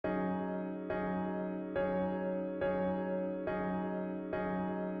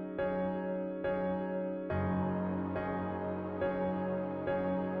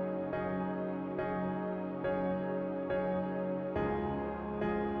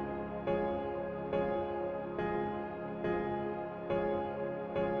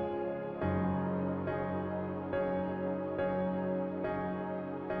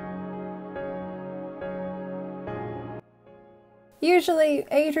Usually,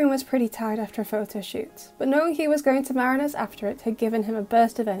 Adrian was pretty tired after a photo shoot, but knowing he was going to Marinette after it had given him a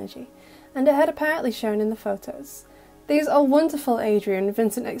burst of energy, and it had apparently shown in the photos. "These are wonderful, Adrian,"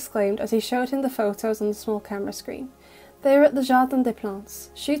 Vincent exclaimed as he showed him the photos on the small camera screen. They were at the Jardin des Plantes,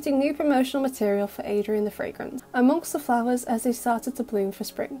 shooting new promotional material for Adrian the Fragrant, amongst the flowers as they started to bloom for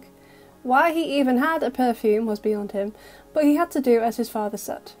spring. Why he even had a perfume was beyond him, but he had to do as his father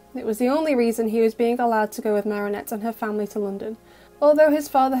said. It was the only reason he was being allowed to go with Marinette and her family to London, although his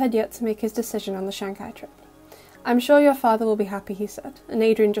father had yet to make his decision on the Shanghai trip. "I'm sure your father will be happy," he said, and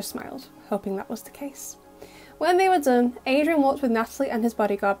Adrian just smiled, hoping that was the case. When they were done, Adrian walked with Natalie and his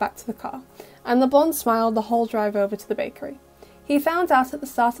bodyguard back to the car, and the blonde smiled the whole drive over to the bakery. He found out at the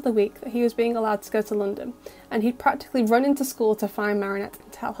start of the week that he was being allowed to go to London, and he'd practically run into school to find Marinette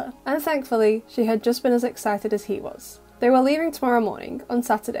and tell her. And thankfully, she had just been as excited as he was. They were leaving tomorrow morning, on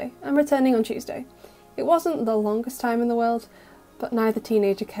Saturday, and returning on Tuesday. It wasn't the longest time in the world, but neither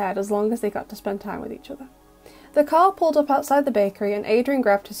teenager cared as long as they got to spend time with each other. The car pulled up outside the bakery and Adrian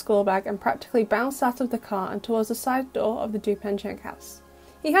grabbed his school bag and practically bounced out of the car and towards the side door of the Dupencheng house.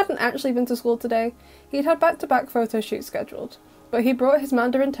 He hadn't actually been to school today. He'd had back-to-back photo shoots scheduled, but he brought his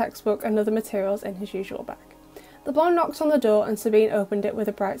Mandarin textbook and other materials in his usual bag. The blonde knocked on the door and Sabine opened it with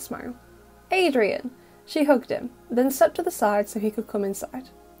a bright smile. "Adrian!" She hugged him, then stepped to the side so he could come inside.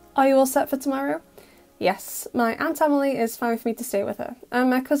 "Are you all set for tomorrow?" "Yes, my Aunt Emily is fine with me to stay with her, and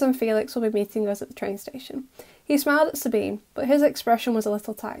my cousin Felix will be meeting us at the train station." He smiled at Sabine, but his expression was a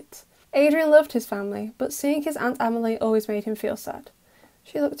little tight. Adrian loved his family, but seeing his Aunt Emily always made him feel sad.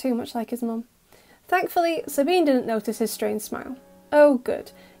 She looked too much like his mum. Thankfully, Sabine didn't notice his strange smile. "Oh,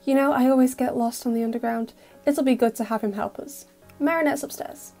 good. You know, I always get lost on the underground. It'll be good to have him help us. Marinette's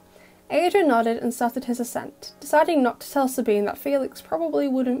upstairs." Adrian nodded and started his ascent, deciding not to tell Sabine that Felix probably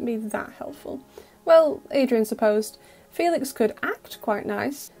wouldn't be that helpful. Well, Adrian supposed, Felix could act quite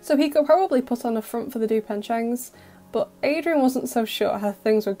nice, so he could probably put on a front for the Dupenchengs, but Adrian wasn't so sure how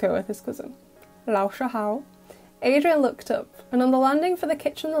things would go with his cousin. "Lao Shahao." Adrian looked up, and on the landing for the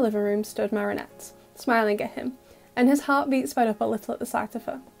kitchen and the living room stood Marinette, smiling at him, and his heartbeat sped up a little at the sight of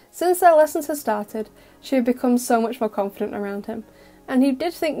her. Since their lessons had started, she had become so much more confident around him, and he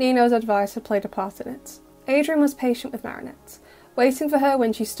did think Nino's advice had played a part in it. Adrian was patient with Marinette, waiting for her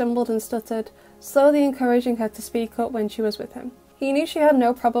when she stumbled and stuttered, slowly encouraging her to speak up when she was with him. He knew she had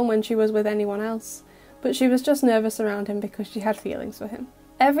no problem when she was with anyone else, but she was just nervous around him because she had feelings for him.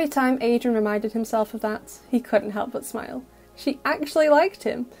 Every time Adrian reminded himself of that, he couldn't help but smile. She actually liked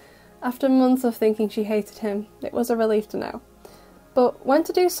him. After months of thinking she hated him, it was a relief to know. But when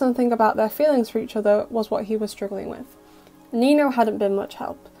to do something about their feelings for each other was what he was struggling with. Nino hadn't been much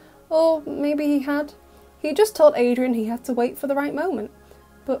help. Or maybe he had. He just told Adrian he had to wait for the right moment.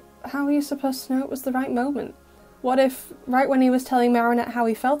 But how were you supposed to know it was the right moment? What if, right when he was telling Marinette how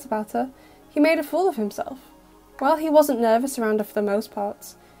he felt about her, he made a fool of himself? While he wasn't nervous around her for the most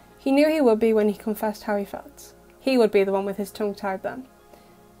part, he knew he would be when he confessed how he felt. He would be the one with his tongue tied then.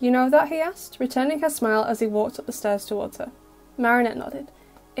 "You know that?" he asked, returning her smile as he walked up the stairs towards her. Marinette nodded.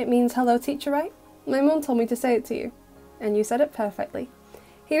 "It means hello, teacher, right? My mum told me to say it to you. And you said it perfectly."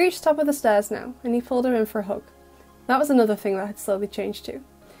 He reached the top of the stairs now, and he pulled her in for a hug. That was another thing that had slowly changed too.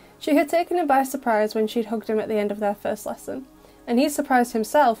 She had taken him by surprise when she'd hugged him at the end of their first lesson, and he surprised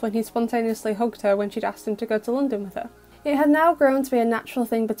himself when he spontaneously hugged her when she'd asked him to go to London with her. It had now grown to be a natural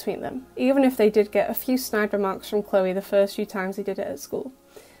thing between them, even if they did get a few snide remarks from Chloe the first few times he did it at school.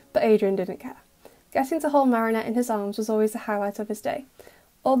 But Adrian didn't care. Getting to hold Marinette in his arms was always the highlight of his day,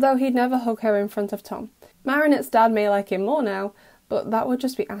 although he'd never hug her in front of Tom. Marinette's dad may like him more now, but that would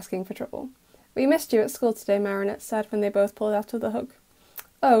just be asking for trouble. "We missed you at school today," Marinette said when they both pulled out of the hug.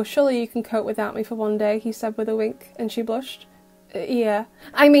 "Oh, surely you can cope without me for one day," he said with a wink, and she blushed. Yeah.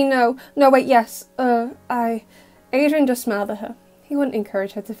 I mean, no, wait, yes, Adrian just smiled at her. He wouldn't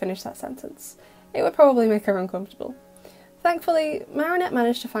encourage her to finish that sentence. It would probably make her uncomfortable. Thankfully, Marinette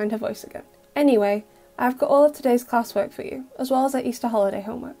managed to find her voice again. "Anyway, I've got all of today's classwork for you, as well as their Easter holiday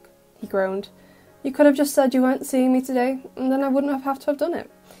homework." He groaned. "You could have just said you weren't seeing me today, and then I wouldn't have to have done it."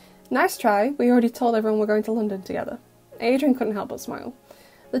 "Nice try, we already told everyone we're going to London together." Adrian couldn't help but smile.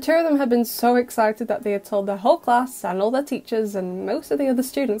 The two of them had been so excited that they had told their whole class and all their teachers and most of the other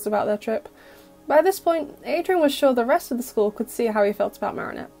students about their trip. By this point, Adrian was sure the rest of the school could see how he felt about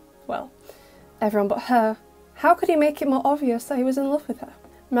Marinette. Well, everyone but her. How could he make it more obvious that he was in love with her?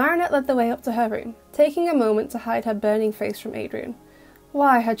 Marinette led the way up to her room, taking a moment to hide her burning face from Adrian.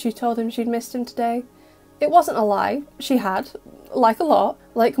 Why had she told him she'd missed him today? It wasn't a lie. She had. Like a lot.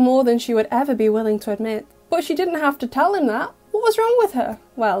 Like more than she would ever be willing to admit. But she didn't have to tell him that. What was wrong with her?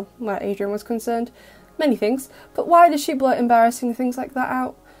 Well, where Adrian was concerned, Many things, but why did she blurt embarrassing things like that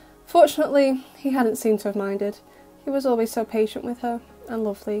out? Fortunately, he hadn't seemed to have minded. He was always so patient with her, and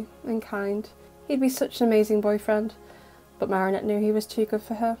lovely, and kind. He'd be such an amazing boyfriend. But Marinette knew he was too good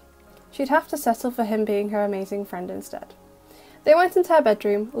for her. She'd have to settle for him being her amazing friend instead. They went into her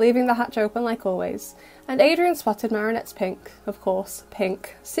bedroom, leaving the hatch open like always, and Adrian spotted Marinette's pink, of course,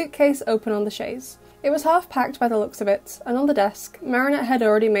 pink, suitcase open on the chaise. It was half packed by the looks of it, and on the desk, Marinette had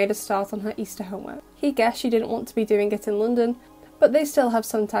already made a start on her Easter homework. He guessed she didn't want to be doing it in London, but they still have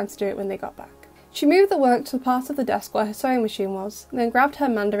some time to do it when they got back. She moved the work to the part of the desk where her sewing machine was, then grabbed her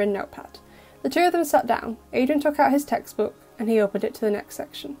Mandarin notepad. The two of them sat down. Adrian took out his textbook, and he opened it to the next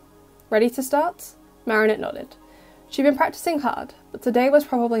section. Ready to start? Marinette nodded. She'd been practicing hard, but today was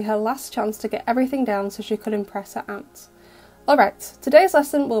probably her last chance to get everything down so she could impress her aunt. Alright, today's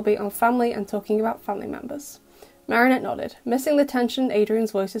lesson will be on family and talking about family members. Marinette nodded, missing the tension in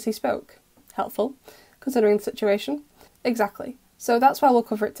Adrian's voice as he spoke. Helpful, considering the situation. Exactly. So that's why we'll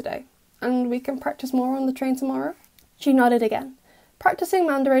cover it today. And we can practice more on the train tomorrow? She nodded again. Practicing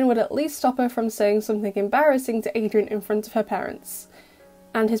Mandarin would at least stop her from saying something embarrassing to Adrian in front of her parents.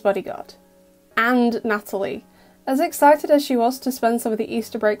 And his bodyguard. And Natalie. As excited as she was to spend some of the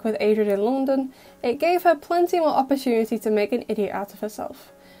Easter break with Adrian in London, it gave her plenty more opportunity to make an idiot out of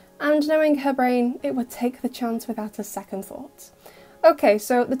herself. And knowing her brain, it would take the chance without a second thought. Okay,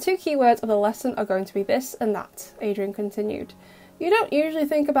 so the two key words of the lesson are going to be this and that, Adrian continued. You don't usually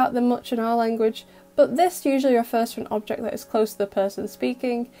think about them much in our language, but this usually refers to an object that is close to the person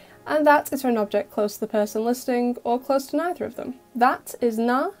speaking, and that is for an object close to the person listening, or close to neither of them. That is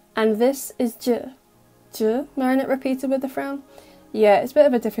na, and this is je. Je, Marinette repeated with a frown. Yeah, it's a bit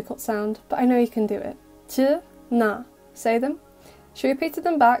of a difficult sound, but I know you can do it. Je, na. Say them. She repeated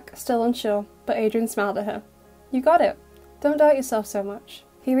them back, still unsure, but Adrian smiled at her. You got it. Don't doubt yourself so much.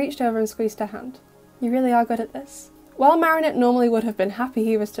 He reached over and squeezed her hand. You really are good at this. While Marinette normally would have been happy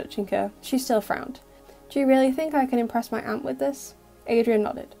he was touching her, she still frowned. Do you really think I can impress my aunt with this? Adrian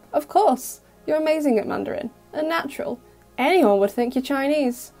nodded. Of course. You're amazing at Mandarin. A natural. Anyone would think you're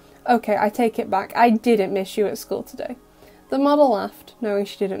Chinese. Okay, I take it back. I didn't miss you at school today. The model laughed, knowing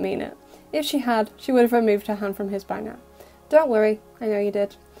she didn't mean it. If she had, she would have removed her hand from his by now. Don't worry, I know you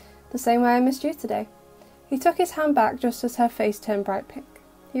did. The same way I missed you today. He took his hand back just as her face turned bright pink.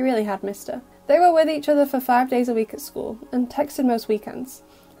 He really had missed her. They were with each other for 5 days a week at school, and texted most weekends.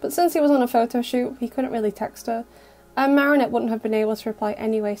 But since he was on a photo shoot, he couldn't really text her, and Marinette wouldn't have been able to reply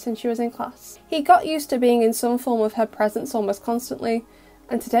anyway since she was in class. He got used to being in some form of her presence almost constantly,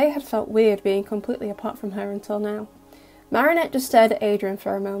 and today had felt weird being completely apart from her until now. Marinette just stared at Adrian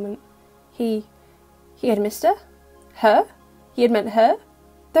for a moment. He had missed her? Her? He had meant her?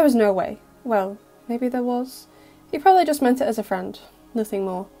 There was no way. Well, maybe there was. He probably just meant it as a friend. Nothing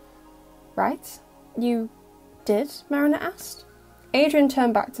more. Right? You did? Marinette asked. Adrian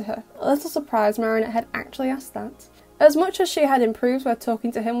turned back to her, a little surprised Marinette had actually asked that. As much as she had improved where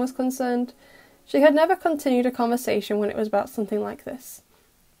talking to him was concerned, she had never continued a conversation when it was about something like this.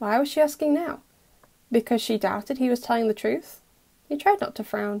 Why was she asking now? Because she doubted he was telling the truth? He tried not to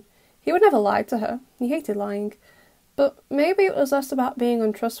frown. He would never lie to her. He hated lying. But maybe it was less about being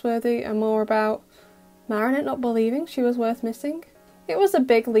untrustworthy and more about Marinette not believing she was worth missing. It was a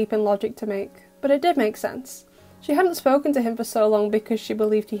big leap in logic to make, but it did make sense. She hadn't spoken to him for so long because she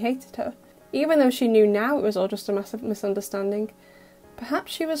believed he hated her, even though she knew now it was all just a massive misunderstanding.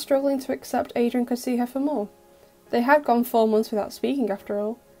 Perhaps she was struggling to accept Adrian could see her for more. They had gone 4 months without speaking after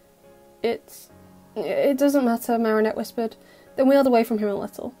all. It doesn't matter, Marinette whispered, then wheeled away from him a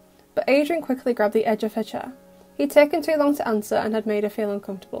little. But Adrian quickly grabbed the edge of her chair. He'd taken too long to answer and had made her feel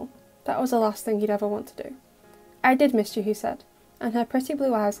uncomfortable. That was the last thing he'd ever want to do. I did miss you, he said, and her pretty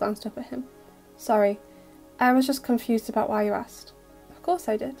blue eyes glanced up at him. Sorry, I was just confused about why you asked. Of course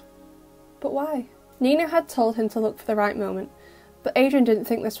I did. But why? Nina had told him to look for the right moment, but Adrian didn't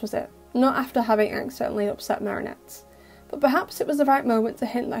think this was it, not after having accidentally upset Marinette. But perhaps it was the right moment to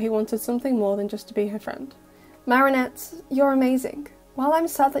hint that he wanted something more than just to be her friend. Marinette, you're amazing. While I'm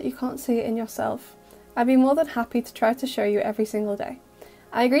sad that you can't see it in yourself, I'd be more than happy to try to show you every single day.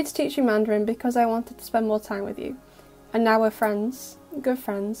 I agreed to teach you Mandarin because I wanted to spend more time with you. And now we're friends, good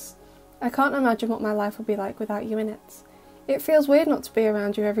friends. I can't imagine what my life would be like without you in it. It feels weird not to be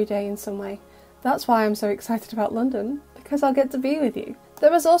around you every day in some way. That's why I'm so excited about London, because I'll get to be with you.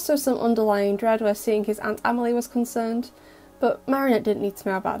 There was also some underlying dread where seeing his Aunt Emily was concerned, but Marinette didn't need to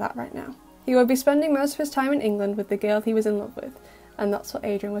know about that right now. He would be spending most of his time in England with the girl he was in love with, and that's what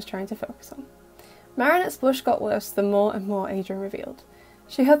Adrian was trying to focus on. Marinette's blush got worse the more and more Adrian revealed.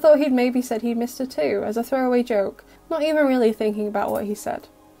 She had thought he'd maybe said he'd missed her too, as a throwaway joke, not even really thinking about what he said.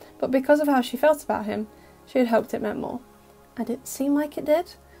 But because of how she felt about him, She had hoped it meant more. And it seemed like it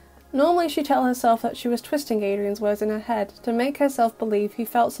did. Normally she'd tell herself that she was twisting Adrian's words in her head to make herself believe he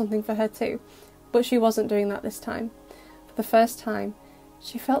felt something for her too, but she wasn't doing that this time. For the first time,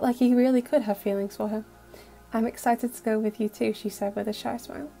 she felt like he really could have feelings for her. "I'm excited to go with you too," she said with a shy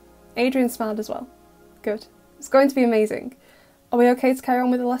smile. Adrian smiled as well. "Good. It's going to be amazing. Are we okay to carry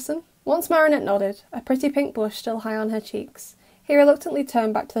on with the lesson?" Once Marinette nodded, a pretty pink blush still high on her cheeks, he reluctantly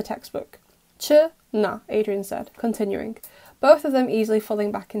turned back to the textbook. "Ch, na," Adrian said, continuing, both of them easily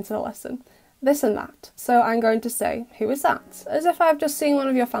falling back into the lesson. "This and that. So I'm going to say, 'Who is that?' as if I've just seen one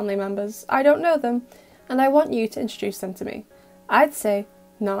of your family members. I don't know them, and I want you to introduce them to me. I'd say,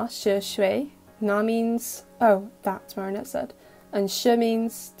 'Na shi shui.' Na means, 'oh, that,' Marinette said, and shi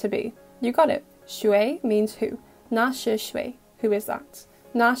means to be. You got it. Shui means who. Na shi shui. Who is that?"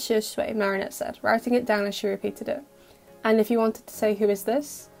 "Na shi shui," Marinette said, writing it down as she repeated it. "And if you wanted to say, 'Who is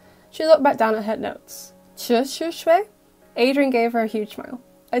this?'" She looked back down at her notes. "Chi shi shui?" Adrian gave her a huge smile.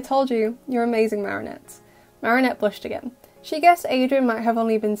 "I told you, you're amazing, Marinette." Marinette blushed again. She guessed Adrian might have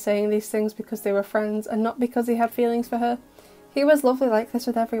only been saying these things because they were friends and not because he had feelings for her. He was lovely like this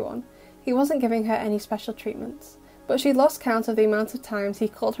with everyone. He wasn't giving her any special treatments. But she'd lost count of the amount of times he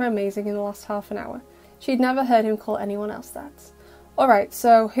called her amazing in the last half an hour. She'd never heard him call anyone else that. "Alright,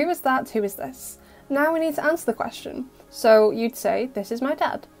 so who is that, who is this? Now we need to answer the question. So you'd say, 'This is my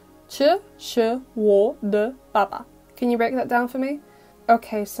dad.' Chi, shi, wo, de, baba. Can you break that down for me?"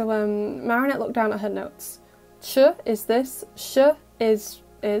 Okay, so Marinette looked down at her notes. Chi is this, shi is,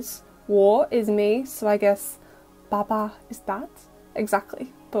 wo is me, so I guess baba is that?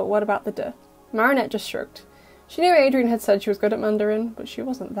 Exactly, but what about the de? Marinette just shrugged. She knew Adrian had said she was good at Mandarin, but she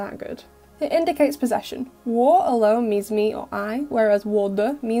wasn't that good. It indicates possession. Wo alone means me or I, whereas wo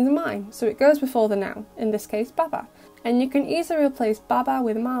de means mine, so it goes before the noun, in this case baba. And you can easily replace baba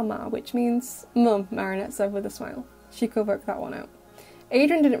with mama, which means mum, Marinette said with a smile. She could work that one out.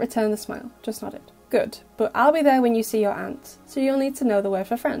 Adrian didn't return the smile, just nodded. "Good, but I'll be there when you see your aunt, so you'll need to know the word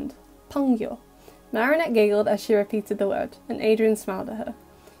for friend. Pangyo." Marinette giggled as she repeated the word, and Adrian smiled at her.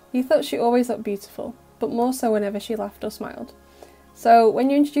 He thought she always looked beautiful, but more so whenever she laughed or smiled. "So, when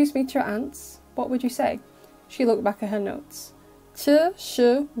you introduce me to your aunts, what would you say?" She looked back at her notes. "Chi,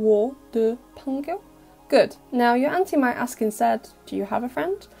 shi, wo, de, pangyo." "Good. Now, your auntie might ask instead, 'Do you have a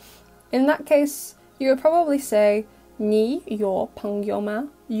friend?' In that case, you would probably say, 'Ni yo pangyo ma.'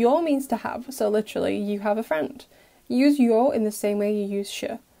 Yo means to have, so literally, you have a friend. Use yo in the same way you use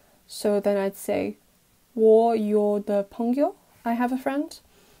shi. So then I'd say, 'Wo yo de pangyo?' I have a friend."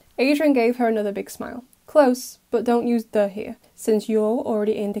 Adrian gave her another big smile. "Close, but don't use de here, since yo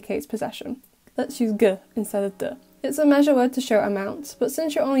already indicates possession. Let's use ge instead of de. It's a measure word to show amount, but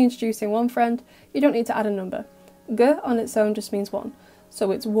since you're only introducing one friend, you don't need to add a number. Ge on its own just means one,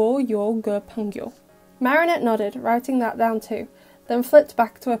 so it's wo yo ge pangyo." Marinette nodded, writing that down too, then flipped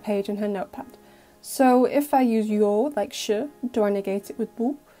back to a page in her notepad. "So if I use yo like shi, do I negate it with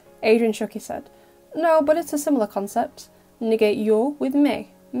wu?" Adrian shook his head. "No, but it's a similar concept. Negate yo with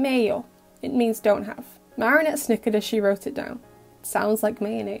me, meyo. It means don't have." Marinette snickered as she wrote it down. "Sounds like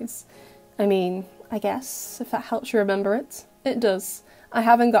mayonnaise. I mean, I guess, if that helps you remember it." "It does. I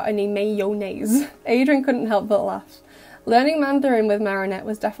haven't got any mayonnaise." Adrian couldn't help but laugh. Learning Mandarin with Marinette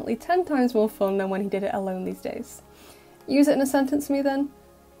was definitely 10 times more fun than when he did it alone these days. "Use it in a sentence for me then."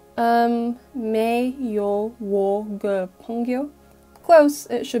 Me yo wo ge pongyo. Close,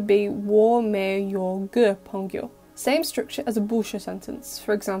 it should be wo me yo ge pongyo. Same structure as a bullshit sentence.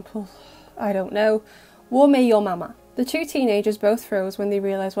 For example, I don't know, wo me yo mama. The two teenagers both froze when they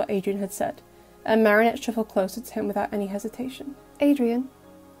realised what Adrian had said, and Marinette shuffled closer to him without any hesitation. "Adrian."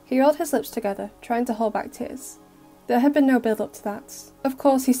 He rolled his lips together, trying to hold back tears. There had been no build-up to that. Of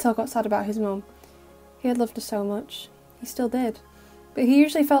course, he still got sad about his mum. He had loved her so much. He still did. But he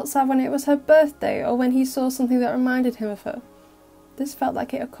usually felt sad when it was her birthday, or when he saw something that reminded him of her. This felt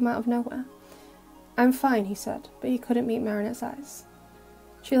like it had come out of nowhere. "I'm fine," he said, but he couldn't meet Marinette's eyes.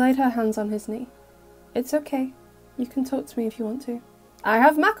 She laid her hands on his knee. "It's okay. You can talk to me if you want to." "I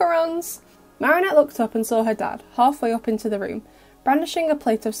have macarons!" Marinette looked up and saw her dad, halfway up into the room, brandishing a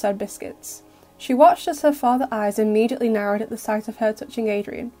plate of said biscuits. She watched as her father's eyes immediately narrowed at the sight of her touching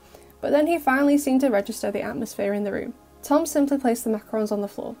Adrian, but then he finally seemed to register the atmosphere in the room. Tom simply placed the macarons on the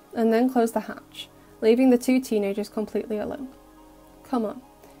floor, and then closed the hatch, leaving the two teenagers completely alone. "Come on."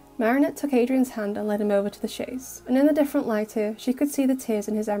 Marinette took Adrian's hand and led him over to the chaise, and in the different light here, she could see the tears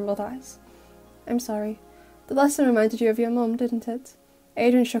in his emerald eyes. "I'm sorry. The lesson reminded you of your mum, didn't it?"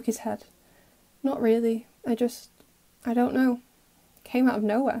 Adrian shook his head. "Not really. I don't know. It came out of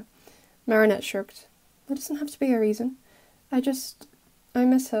nowhere." Marinette shrugged. "There doesn't have to be a reason. I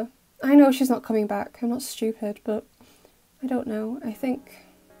miss her. I know she's not coming back. I'm not stupid, but I don't know. I think...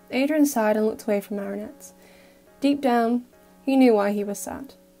 Adrian sighed and looked away from Marinette. Deep down, he knew why he was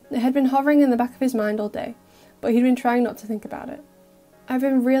sad. It had been hovering in the back of his mind all day, but he'd been trying not to think about it. I've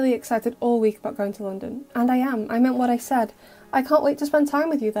been really excited all week about going to London, and I am. I meant what I said. I can't wait to spend time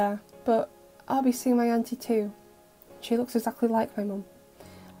with you there, but I'll be seeing my auntie too. She looks exactly like my mum.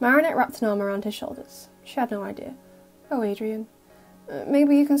 Marinette wrapped an arm around his shoulders. She had no idea. Oh, Adrian.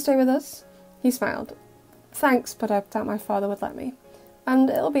 Maybe you can stay with us? He smiled. Thanks, but I doubt my father would let me. And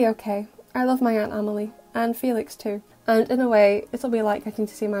it'll be okay. I love my Aunt Amelie, and Felix too. And in a way, it'll be like getting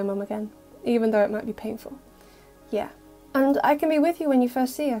to see my mum again, even though it might be painful. Yeah. And I can be with you when you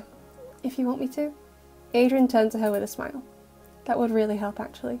first see her, if you want me to. Adrian turned to her with a smile. That would really help,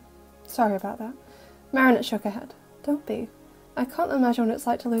 actually. Sorry about that. Marinette shook her head. Don't be. I can't imagine what it's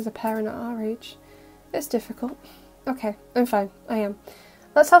like to lose a parent at our age. It's difficult. Okay, I'm fine. I am.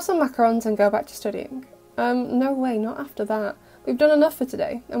 Let's have some macarons and go back to studying. No way, not after that. We've done enough for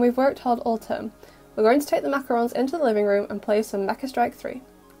today, and we've worked hard all term. We're going to take the macarons into the living room and play some Mecha Strike 3.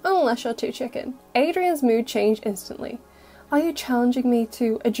 Unless you're too chicken. Adrian's mood changed instantly. Are you challenging me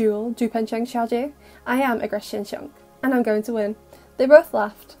to a duel, du pencheng xiaojie? I am aggression xiong, and I'm going to win. They both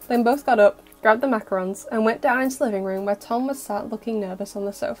laughed, then both got up, grabbed the macarons, and went down into the living room where Tom was sat looking nervous on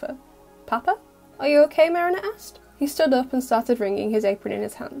the sofa. Papa? Are you okay? Marinette asked. He stood up and started wringing his apron in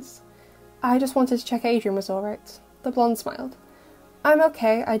his hands. I just wanted to check Adrian was alright. The blonde smiled. I'm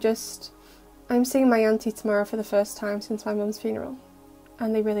okay, I'm seeing my auntie tomorrow for the first time since my mum's funeral.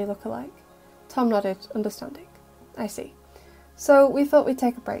 And they really look alike. Tom nodded, understanding. I see. So we thought we'd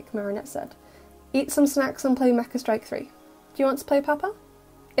take a break, Marinette said. Eat some snacks and play Mecha Strike 3. Do you want to play, Papa?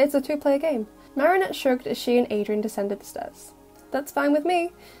 It's a 2-player game. Marinette shrugged as she and Adrian descended the stairs. That's fine with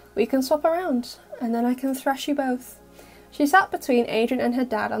me. We can swap around, and then I can thrash you both. She sat between Adrian and her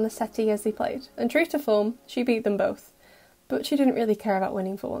dad on the settee as they played, and true to form, she beat them both. But she didn't really care about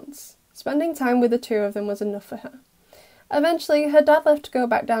winning for once. Spending time with the two of them was enough for her. Eventually, her dad left to go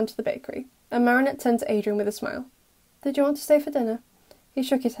back down to the bakery, and Marinette turned to Adrian with a smile. Did you want to stay for dinner? He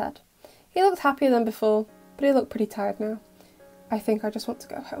shook his head. He looked happier than before, but he looked pretty tired now. I think I just want to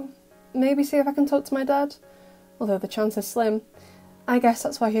go home. Maybe see if I can talk to my dad? Although the chance is slim. I guess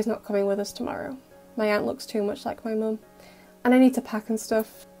that's why he's not coming with us tomorrow. My aunt looks too much like my mum. And I need to pack and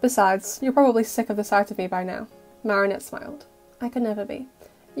stuff. Besides, you're probably sick of the sight of me by now. Marinette smiled. I could never be.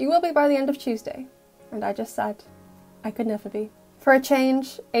 You will be by the end of Tuesday. And I just said, I could never be. For a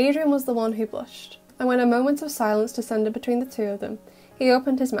change, Adrian was the one who blushed. And when a moment of silence descended between the two of them, he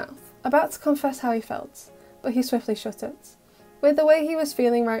opened his mouth, about to confess how he felt, but he swiftly shut it. With the way he was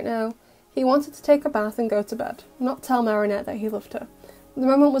feeling right now, he wanted to take a bath and go to bed, not tell Marinette that he loved her. The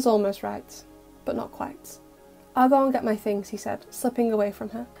moment was almost right, but not quite. I'll go and get my things, he said, slipping away from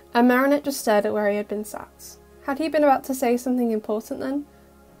her. And Marinette just stared at where he had been sat. Had he been about to say something important then?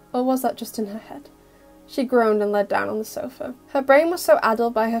 Or was that just in her head? She groaned and lay down on the sofa. Her brain was so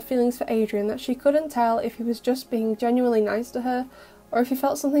addled by her feelings for Adrian that she couldn't tell if he was just being genuinely nice to her, or if he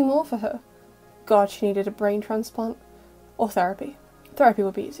felt something more for her. God, she needed a brain transplant. Or therapy. Therapy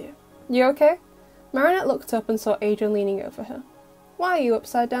would be easier. You okay? Marinette looked up and saw Adrian leaning over her. Why are you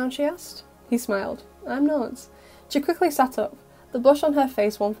upside down? She asked. He smiled. I'm not. She quickly sat up, the blush on her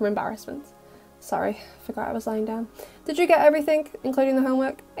face won from embarrassment. Sorry, forgot I was lying down. Did you get everything, including the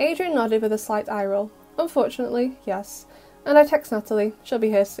homework? Adrian nodded with a slight eye roll. Unfortunately, yes. And I text Natalie. She'll be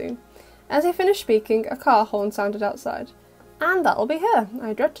here soon. As he finished speaking, a car horn sounded outside. And that'll be her.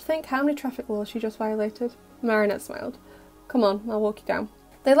 I dread to think how many traffic laws she just violated. Marinette smiled. Come on, I'll walk you down.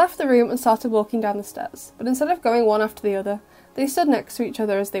 They left the room and started walking down the stairs, but instead of going one after the other, they stood next to each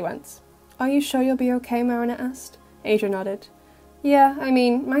other as they went. Are you sure you'll be okay? Marinette asked. Adrian nodded. Yeah, I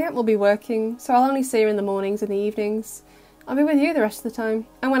mean, my aunt will be working, so I'll only see her in the mornings and the evenings. I'll be with you the rest of the time.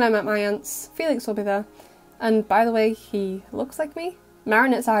 And when I'm at my aunt's, Felix will be there. And by the way, he looks like me?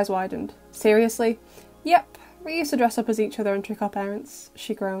 Marinette's eyes widened. Seriously? Yep, we used to dress up as each other and trick our parents.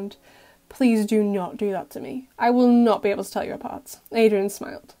 She groaned. Please do not do that to me. I will not be able to tell you apart. Adrian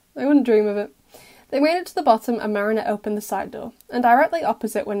smiled. I wouldn't dream of it. They made it to the bottom and Marinette opened the side door, and directly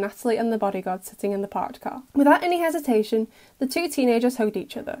opposite were Natalie and the bodyguard sitting in the parked car. Without any hesitation, the two teenagers hugged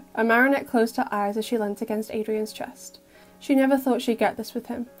each other, and Marinette closed her eyes as she leant against Adrian's chest. She never thought she'd get this with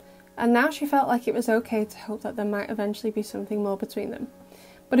him, and now she felt like it was okay to hope that there might eventually be something more between them.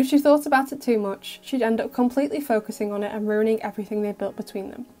 But if she thought about it too much, she'd end up completely focusing on it and ruining everything they built between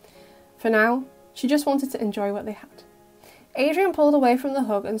them. For now, she just wanted to enjoy what they had. Adrian pulled away from the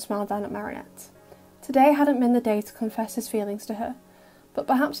hug and smiled down at Marinette. Today hadn't been the day to confess his feelings to her, but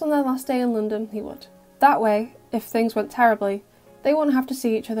perhaps on their last day in London he would. That way, if things went terribly, They wouldn't have to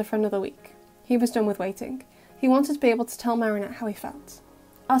see each other for another week. He was done with waiting. He wanted to be able to tell Marinette how he felt.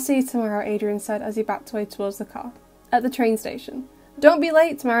 "I'll see you tomorrow," Adrian said as he backed away towards the car. At the train station. "Don't be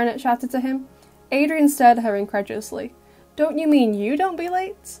late," Marinette shouted to him. Adrian stared at her incredulously. "Don't you mean you don't be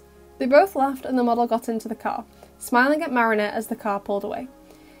late?" They both laughed and the model got into the car, smiling at Marinette as the car pulled away.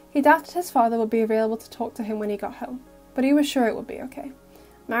 He doubted his father would be available to talk to him when he got home, but he was sure it would be okay.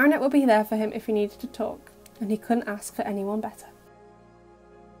 Marinette would be there for him if he needed to talk, and he couldn't ask for anyone better.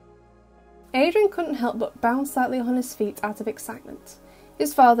 Adrian couldn't help but bounce slightly on his feet out of excitement.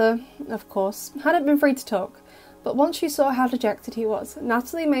 His father, of course, hadn't been free to talk, but once she saw how dejected he was,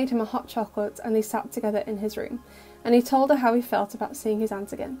 Natalie made him a hot chocolate and they sat together in his room, and he told her how he felt about seeing his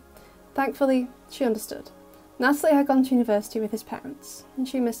aunt again. Thankfully, she understood. Natalie had gone to university with his parents, and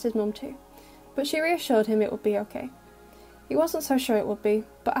she missed his mum too, but she reassured him it would be okay. He wasn't so sure it would be,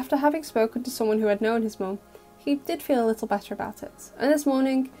 but after having spoken to someone who had known his mum, he did feel a little better about it, and this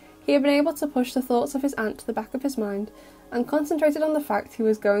morning he had been able to push the thoughts of his aunt to the back of his mind and concentrated on the fact he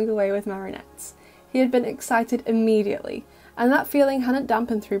was going away with Marinette. He had been excited immediately, and that feeling hadn't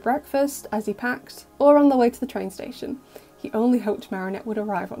dampened through breakfast, as he packed, or on the way to the train station. He only hoped Marinette would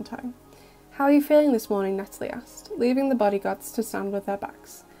arrive on time. "How are you feeling this morning?" Natalie asked, leaving the bodyguards to stand with their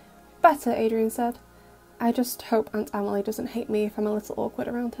backs. "Better," Adrian said. "I just hope Aunt Emily doesn't hate me if I'm a little awkward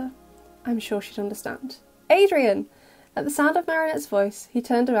around her. I'm sure she'd understand." "Adrian!" At the sound of Marinette's voice, he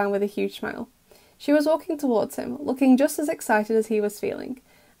turned around with a huge smile. She was walking towards him, looking just as excited as he was feeling,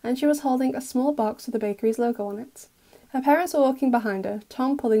 and she was holding a small box with the bakery's logo on it. Her parents were walking behind her,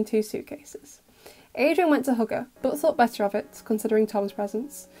 Tom pulling 2 suitcases. Adrian went to hug her, but thought better of it, considering Tom's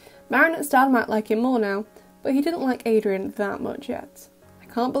presence. Marinette's dad might like him more now, but he didn't like Adrian that much yet. "I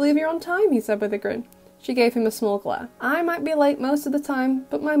can't believe you're on time," he said with a grin. She gave him a small glare. "I might be late most of the time,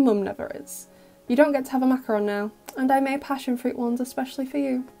 but my mum never is. You don't get to have a macaron now, and I made passion fruit ones especially for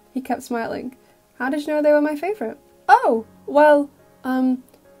you." He kept smiling. "How did you know they were my favourite?" "Oh, well,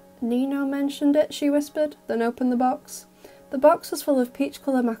 Nino mentioned it," she whispered, then opened the box. The box was full of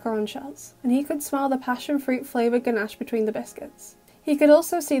peach-coloured macaron shells, and he could smell the passion fruit flavoured ganache between the biscuits. He could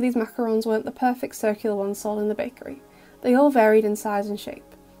also see these macarons weren't the perfect circular ones sold in the bakery. They all varied in size and shape.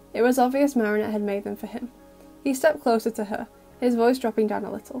 It was obvious Marinette had made them for him. He stepped closer to her, his voice dropping down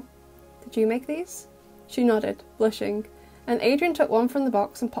a little. "Did you make these?" She nodded, blushing, and Adrian took one from the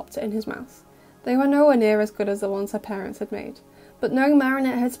box and popped it in his mouth. They were nowhere near as good as the ones her parents had made, but knowing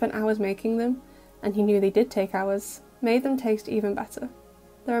Marinette had spent hours making them, and he knew they did take hours, made them taste even better.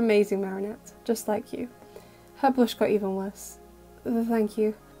 "They're amazing, Marinette, just like you." Her blush got even worse. "Thank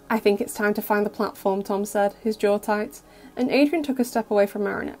you." "I think it's time to find the platform," Tom said, his jaw tight, and Adrian took a step away from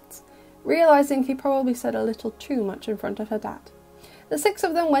Marinette, realising he probably said a little too much in front of her dad. The 6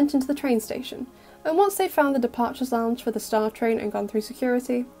 of them went into the train station, and once they'd found the departures lounge for the Star train and gone through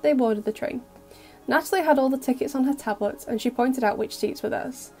security, they boarded the train. Natalie had all the tickets on her tablet, and she pointed out which seats were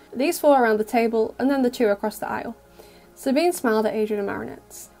theirs. These 4 around the table, and then the 2 across the aisle. Sabine smiled at Adrian and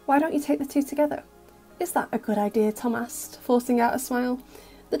Marinette. "Why don't you take the 2 together?" "Is that a good idea?" Tom asked, forcing out a smile.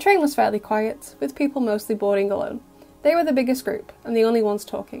 The train was fairly quiet, with people mostly boarding alone. They were the biggest group, and the only ones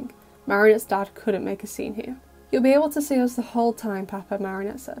talking. Marinette's dad couldn't make a scene here. "You'll be able to see us the whole time, Papa,"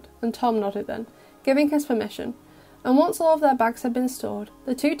 Marinette said, and Tom nodded then, giving his permission. And once all of their bags had been stored,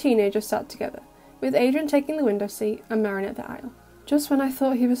 the 2 teenagers sat together, with Adrian taking the window seat and Marinette the aisle. "Just when I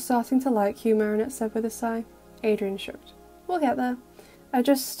thought he was starting to like you," Marinette said with a sigh. Adrian shrugged. "We'll get there.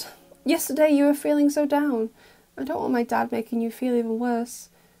 Yesterday you were feeling so down. I don't want my dad making you feel even worse.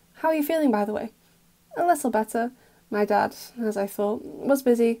 How are you feeling, by the way?" "A little better. My dad, as I thought, was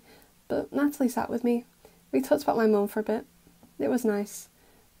busy, but Natalie sat with me. We talked about my mum for a bit. It was nice.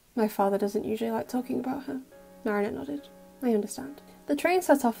 My father doesn't usually like talking about her." Marinette nodded. "I understand." The train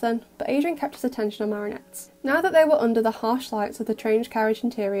set off then, but Adrian kept his attention on Marinette. Now that they were under the harsh lights of the train's carriage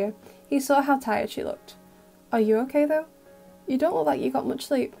interior, he saw how tired she looked. "Are you okay, though? You don't look like you got much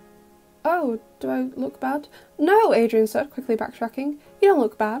sleep." "Oh, do I look bad?" "No," Adrian said, quickly backtracking. "You don't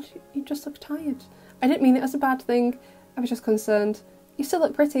look bad. You just look tired. I didn't mean it as a bad thing. I was just concerned. You still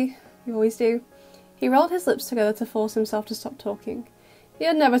look pretty. You always do." He rolled his lips together to force himself to stop talking. He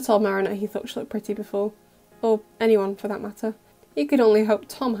had never told Marinette he thought she looked pretty before. Or anyone, for that matter. He could only hope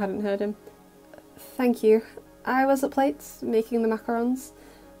Tom hadn't heard him. "Thank you. I was up late, making the macarons.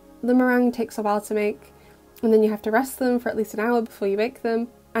 The meringue takes a while to make, and then you have to rest them for at least an hour before you bake them,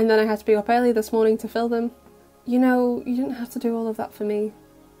 and then I had to be up early this morning to fill them. You know, you didn't have to do all of that for me."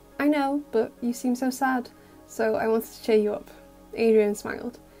 "I know, but you seem so sad, so I wanted to cheer you up." Adrian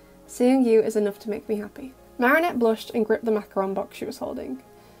smiled. "Seeing you is enough to make me happy." Marinette blushed and gripped the macaron box she was holding.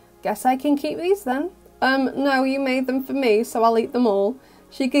 "Guess I can keep these then. No, you made them for me, so I'll eat them all.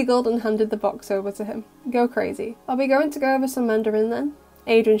 She giggled and handed the box over to him. Go crazy. Are we going to go over some Mandarin then?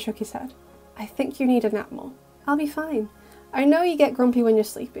 Adrian shook his head. I think you need a nap more. I'll be fine. I know you get grumpy when you're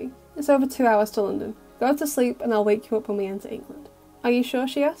sleepy. It's over 2 hours to London. Go to sleep and I'll wake you up when we enter England. Are you sure?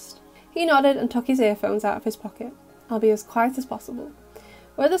 She asked. He nodded and took his earphones out of his pocket. I'll be as quiet as possible.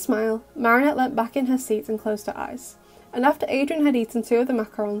 With a smile, Marinette leant back in her seat and closed her eyes. And after Adrian had eaten 2 of the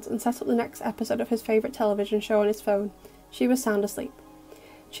macarons and set up the next episode of his favourite television show on his phone, she was sound asleep.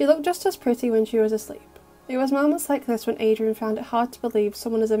 She looked just as pretty when she was asleep. It was moments like this when Adrian found it hard to believe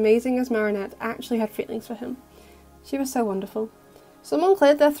someone as amazing as Marinette actually had feelings for him. She was so wonderful. Someone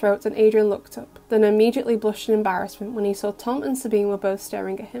cleared their throats and Adrian looked up, then immediately blushed in embarrassment when he saw Tom and Sabine were both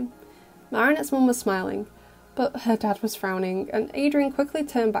staring at him. Marinette's mum was smiling, but her dad was frowning, and Adrian quickly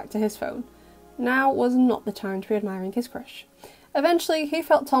turned back to his phone. Now was not the time to be admiring his crush. Eventually, he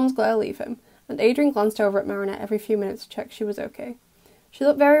felt Tom's glare leave him, and Adrian glanced over at Marinette every few minutes to check she was okay. She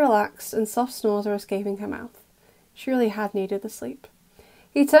looked very relaxed, and soft snores were escaping her mouth. She really had needed the sleep.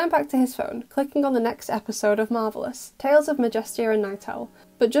 He turned back to his phone, clicking on the next episode of Marvelous, Tales of Majestia and Night Owl,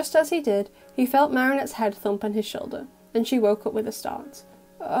 but just as he did, he felt Marinette's head thump on his shoulder, and she woke up with a start.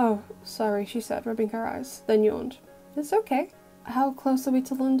 Oh, sorry, she said, rubbing her eyes, then yawned. It's okay. How close are we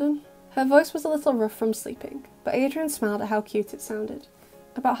to London? Her voice was a little rough from sleeping, but Adrian smiled at how cute it sounded.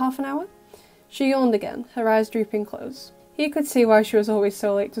 About half an hour? She yawned again, her eyes drooping close. He could see why she was always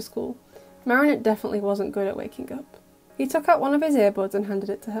so late to school. Marinette definitely wasn't good at waking up. He took out one of his earbuds and handed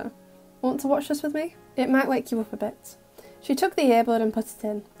it to her. Want to watch this with me? It might wake you up a bit. She took the earbud and put it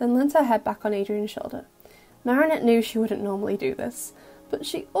in, then leant her head back on Adrian's shoulder. Marinette knew she wouldn't normally do this, but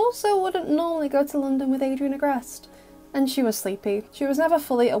she also wouldn't normally go to London with Adrian aggressed. And she was sleepy. She was never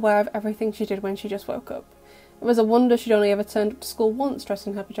fully aware of everything she did when she just woke up. It was a wonder she'd only ever turned up to school once dressed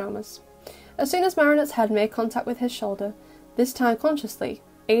in her pyjamas. As soon as Marinette's head made contact with his shoulder, this time consciously,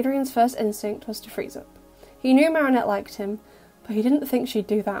 Adrian's first instinct was to freeze up. He knew Marinette liked him, but he didn't think she'd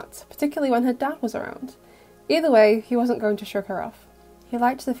do that, particularly when her dad was around. Either way, he wasn't going to shrug her off. He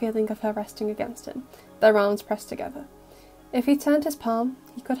liked the feeling of her resting against him, their arms pressed together. If he turned his palm,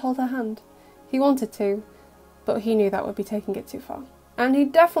 he could hold her hand. He wanted to, but he knew that would be taking it too far. And he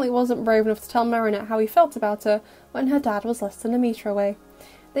definitely wasn't brave enough to tell Marinette how he felt about her when her dad was less than a metre away.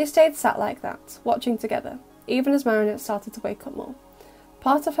 They stayed sat like that, watching together, even as Marinette started to wake up more.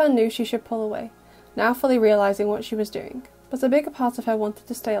 Part of her knew she should pull away, now fully realising what she was doing, but a bigger part of her wanted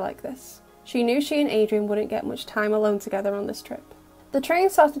to stay like this. She knew she and Adrian wouldn't get much time alone together on this trip. The train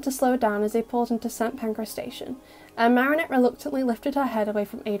started to slow down as they pulled into St Pancras station, and Marinette reluctantly lifted her head away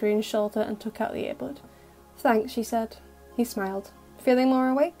from Adrian's shoulder and took out the earbud. Thanks, she said. He smiled. Feeling more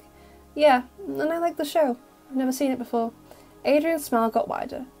awake? Yeah, and I like the show. I've never seen it before. Adrian's smile got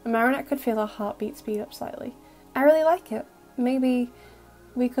wider, and Marinette could feel her heartbeat speed up slightly. I really like it. Maybe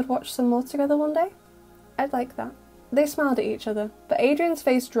we could watch some more together one day? I'd like that. They smiled at each other, but Adrian's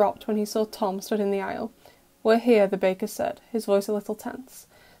face dropped when he saw Tom stood in the aisle. We're here, the baker said, his voice a little tense.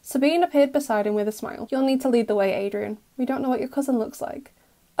 Sabine appeared beside him with a smile. You'll need to lead the way, Adrian. We don't know what your cousin looks like.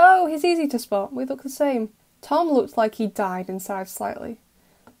 Oh, he's easy to spot. We look the same. Tom looked like he died inside slightly.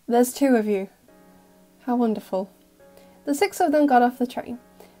 There's 2 of you. How wonderful. The 6 of them got off the train,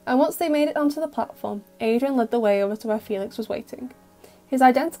 and once they made it onto the platform, Adrian led the way over to where Felix was waiting. His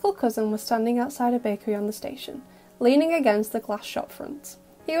identical cousin was standing outside a bakery on the station, leaning against the glass shop front.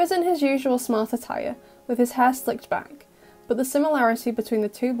 He was in his usual smart attire, with his hair slicked back, but the similarity between the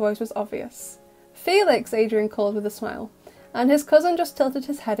 2 boys was obvious. Felix, Adrian called with a smile, and his cousin just tilted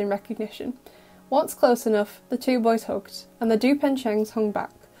his head in recognition. Once close enough, the 2 boys hugged, and the Dupenchengs hung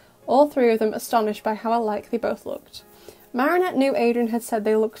back, all 3 of them astonished by how alike they both looked. Marinette knew Adrian had said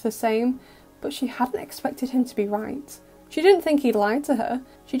they looked the same, but she hadn't expected him to be right. She didn't think he'd lied to her,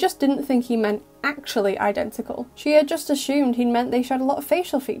 she just didn't think he meant actually identical. She had just assumed he'd meant they shared a lot of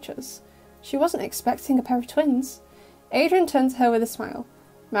facial features. She wasn't expecting a pair of twins. Adrian turned to her with a smile.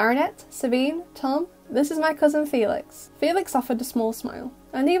 Marinette, Sabine, Tom, this is my cousin Felix. Felix offered a small smile,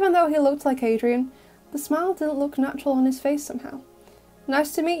 and even though he looked like Adrian, the smile didn't look natural on his face somehow.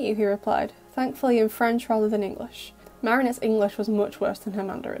 Nice to meet you, he replied, thankfully in French rather than English. Marinette's English was much worse than her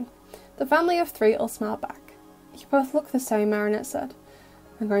Mandarin. The family of 3 all smiled back. You both look the same, Marinette said.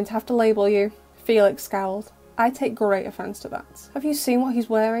 I'm going to have to label you. Felix scowled. I take great offence to that. Have you seen what he's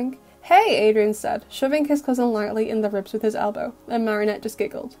wearing? Hey, Adrian said, shoving his cousin lightly in the ribs with his elbow, and Marinette just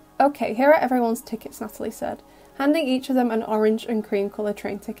giggled. Okay, here are everyone's tickets, Natalie said, handing each of them an orange and cream-coloured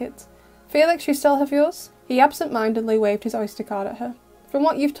train ticket. Felix, you still have yours? He absent-mindedly waved his Oyster card at her. From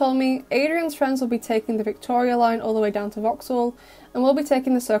what you've told me, Adrian's friends will be taking the Victoria line all the way down to Vauxhall, and we'll be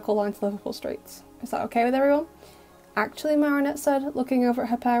taking the Circle line to Liverpool Street. Is that okay with everyone? Actually, Marinette said, looking over at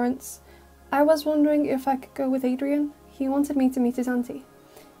her parents, I was wondering if I could go with Adrian. He wanted me to meet his auntie.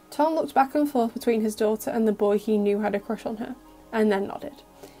 Tom looked back and forth between his daughter and the boy he knew had a crush on her, and then nodded.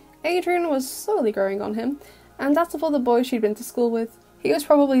 Adrian was slowly growing on him, and out of all the boys she'd been to school with, he was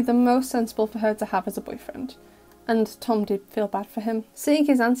probably the most sensible for her to have as a boyfriend. And Tom did feel bad for him. Seeing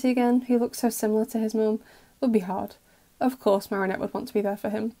his auntie again, who looked so similar to his mum, would be hard. Of course Marinette would want to be there for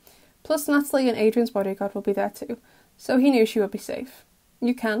him. Plus Natalie and Adrian's bodyguard will be there too, so he knew she would be safe.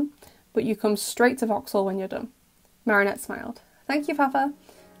 You can, but you come straight to Vauxhall when you're done. Marinette smiled. Thank you, Papa.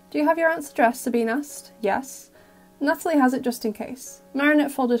 Do you have your aunt's address, Sabine asked. Yes. Natalie has it just in case.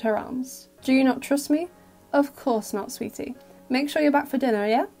 Marinette folded her arms. Do you not trust me? Of course not, sweetie. Make sure you're back for dinner,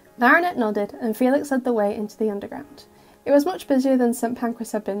 yeah? Marinette nodded, and Felix led the way into the underground. It was much busier than St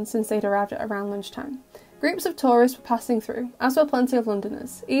Pancras had been since they'd arrived at around lunchtime. Groups of tourists were passing through, as were plenty of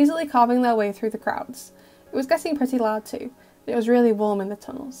Londoners, easily carving their way through the crowds. It was getting pretty loud too, but it was really warm in the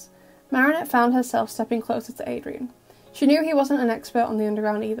tunnels. Marinette found herself stepping closer to Adrian. She knew he wasn't an expert on the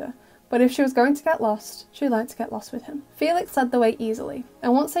underground either, but if she was going to get lost, she'd like to get lost with him. Felix led the way easily,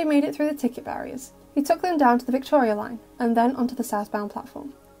 and once they made it through the ticket barriers, he took them down to the Victoria line, and then onto the southbound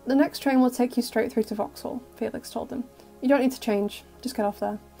platform. The next train will take you straight through to Vauxhall, Felix told them. You don't need to change, just get off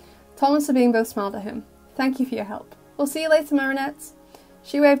there. Tom and Sabine both smiled at him. Thank you for your help. We'll see you later, Marinette.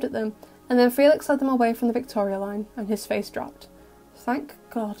 She waved at them, and then Felix led them away from the Victoria line, and his face dropped. Thank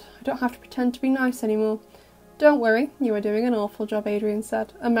God, I don't have to pretend to be nice anymore. Don't worry, you are doing an awful job, Adrian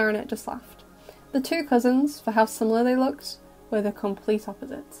said, and Marinette just laughed. The two cousins, for how similar they looked, were the complete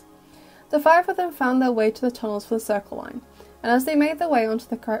opposites. The five of them found their way to the tunnels for the Circle line, and as they made their way onto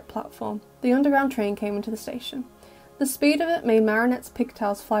the correct platform, the underground train came into the station. The speed of it made Marinette's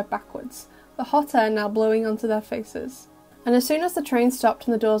pigtails fly backwards, the hot air now blowing onto their faces. And as soon as the train stopped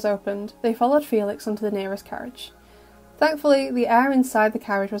and the doors opened, they followed Felix onto the nearest carriage. Thankfully, the air inside the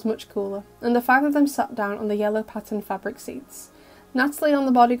carriage was much cooler, and the five of them sat down on the yellow patterned fabric seats. Natalie on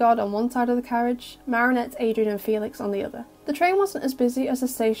the bodyguard on one side of the carriage, Marinette, Adrian and Felix on the other. The train wasn't as busy as the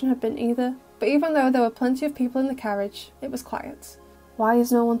station had been either, but even though there were plenty of people in the carriage, it was quiet. Why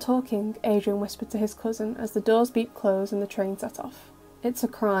is no one talking? Adrian whispered to his cousin as the doors beeped close and the train set off. It's a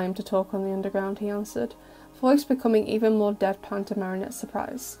crime to talk on the underground, he answered, voice becoming even more deadpan to Marinette's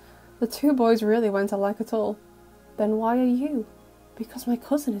surprise. The two boys really weren't alike at all. Then why are you? Because my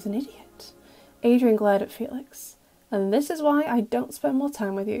cousin is an idiot. Adrian glared at Felix. And this is why I don't spend more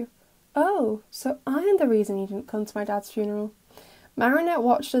time with you. Oh, so I'm the reason you didn't come to my dad's funeral. Marinette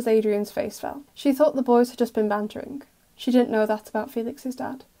watched as Adrian's face fell. She thought the boys had just been bantering. She didn't know that about Felix's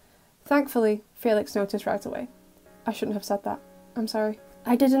dad. Thankfully, Felix noticed right away. I shouldn't have said that. I'm sorry.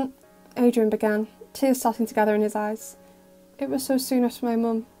 I didn't... Adrian began, tears starting to gather in his eyes. It was so soon after my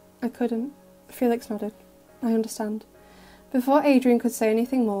mum. I couldn't. Felix nodded. I understand. Before Adrian could say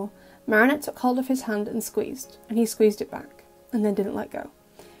anything more, Marinette took hold of his hand and he squeezed it back, and then didn't let go.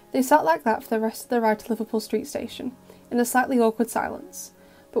 They sat like that for the rest of the ride to Liverpool Street Station, in a slightly awkward silence,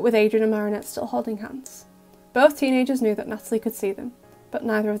 but with Adrian and Marinette still holding hands. Both teenagers knew that Natalie could see them, but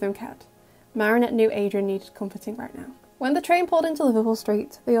neither of them cared. Marinette knew Adrian needed comforting right now. When the train pulled into Liverpool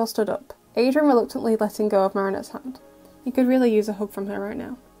Street, they all stood up, Adrian reluctantly letting go of Marinette's hand. He could really use a hug from her right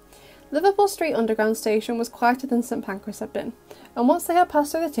now. Liverpool Street Underground Station was quieter than St Pancras had been, and once they had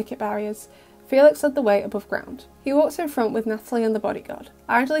passed through the ticket barriers, Felix led the way above ground. He walked in front with Natalie and the bodyguard,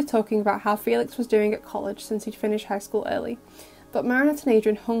 idly talking about how Felix was doing at college since he'd finished high school early, but Marinette and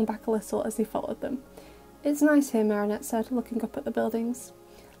Adrian hung back a little as they followed them. It's nice here, Marinette said, looking up at the buildings.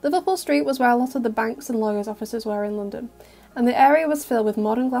 Liverpool Street was where a lot of the banks and lawyers' offices were in London, and the area was filled with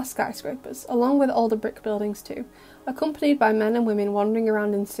modern glass skyscrapers, along with older brick buildings too, accompanied by men and women wandering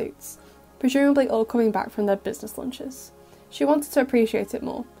around in suits, presumably all coming back from their business lunches. She wanted to appreciate it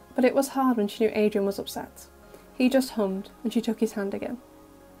more, but it was hard when she knew Adrian was upset. He just hummed, and she took his hand again.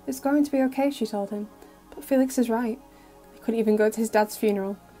 It's going to be okay, she told him, but Felix is right. I couldn't even go to his dad's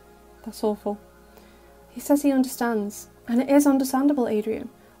funeral. That's awful. He says he understands, and it is understandable, Adrian.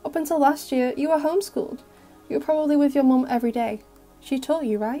 Up until last year, you were homeschooled. You were probably with your mum every day. She taught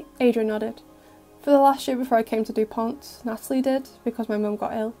you, right? Adrian nodded. For the last year before I came to DuPont, Natalie did, because my mum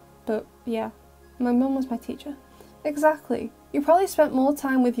got ill. But, yeah, my mum was my teacher. Exactly. You probably spent more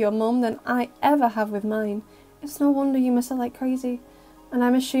time with your mum than I ever have with mine. It's no wonder you miss her like crazy. And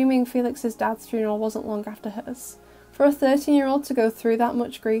I'm assuming Felix's dad's funeral wasn't long after hers. For a 13-year-old to go through that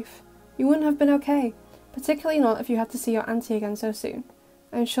much grief, you wouldn't have been okay. Particularly not if you had to see your auntie again so soon.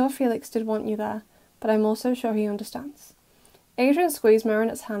 I'm sure Felix did want you there, but I'm also sure he understands. Adrian squeezed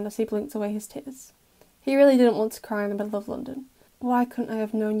Marinette's hand as he blinked away his tears. He really didn't want to cry in the middle of London. Why couldn't I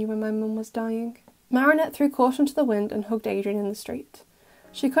have known you when my mum was dying? Marinette threw caution to the wind and hugged Adrian in the street.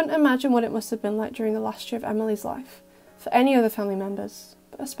 She couldn't imagine what it must have been like during the last year of Emily's life, for any other family members,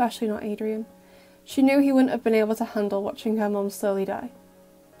 but especially not Adrian. She knew he wouldn't have been able to handle watching her mum slowly die.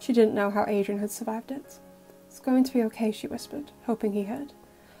 She didn't know how Adrian had survived it. It's going to be okay, she whispered, hoping he heard.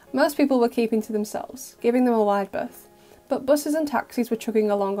 Most people were keeping to themselves, giving them a wide berth, but buses and taxis were chugging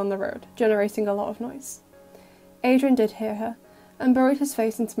along on the road, generating a lot of noise. Adrian did hear her, and buried his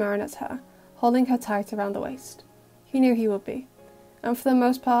face into Marinette's hair, holding her tight around the waist. He knew he would be, and for the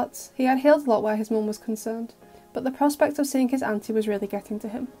most part, he had healed a lot where his mum was concerned, but the prospect of seeing his auntie was really getting to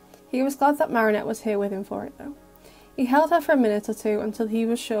him. He was glad that Marinette was here with him for it, though. He held her for a minute or two until he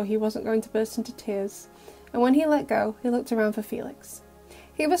was sure he wasn't going to burst into tears, and when he let go, he looked around for Felix.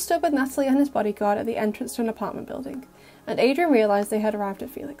 He was stood with Natalie and his bodyguard at the entrance to an apartment building, and Adrian realised they had arrived at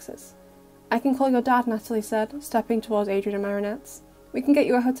Felix's. "I can call your dad," Natalie said, stepping towards Adrian and Marinette's. "We can get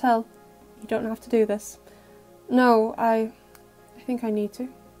you a hotel. You don't have to do this." "No, I think I need to."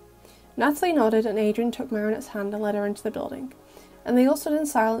 Natalie nodded and Adrian took Marinette's hand and led her into the building, and they all stood in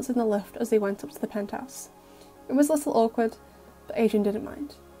silence in the lift as they went up to the penthouse. It was a little awkward, but Adrian didn't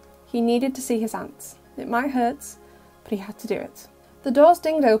mind. He needed to see his aunts. It might hurt, but he had to do it. The doors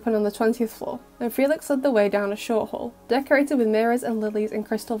dinged open on the 20th floor, and Felix led the way down a short hall, decorated with mirrors and lilies in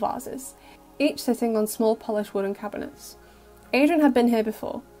crystal vases, each sitting on small polished wooden cabinets. Adrian had been here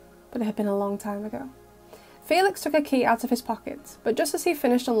before, but it had been a long time ago. Felix took a key out of his pocket, but just as he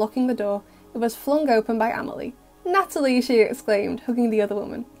finished unlocking the door, it was flung open by Amelie. "Natalie!" she exclaimed, hugging the other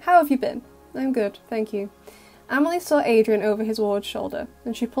woman. "How have you been?" "I'm good, thank you." Amelie saw Adrian over his ward's shoulder,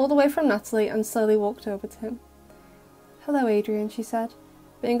 and she pulled away from Natalie and slowly walked over to him. "Hello, Adrian," she said,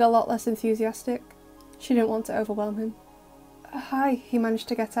 being a lot less enthusiastic. She didn't want to overwhelm him. "Hi," he managed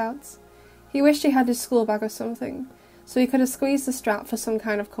to get out. He wished he had his school bag or something, so he could have squeezed the strap for some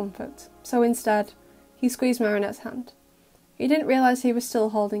kind of comfort. So instead, he squeezed Marinette's hand. He didn't realise he was still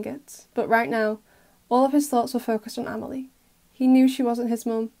holding it, but right now, all of his thoughts were focused on Amelie. He knew she wasn't his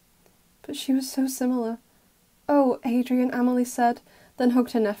mum, but she was so similar. "Oh, Adrian," Amelie said, then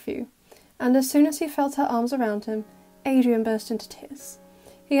hugged her nephew, and as soon as he felt her arms around him, Adrian burst into tears.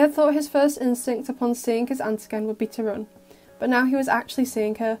 He had thought his first instinct upon seeing his aunt again would be to run, but now he was actually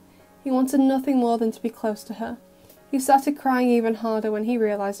seeing her. He wanted nothing more than to be close to her. He started crying even harder when he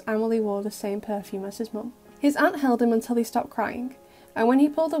realised Amelie wore the same perfume as his mum. His aunt held him until he stopped crying, and when he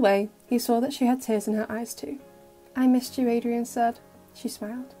pulled away, he saw that she had tears in her eyes too. "I missed you," Adrian said. She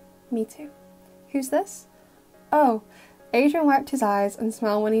smiled. "Me too." "Who's this?" "Oh." Adrian wiped his eyes and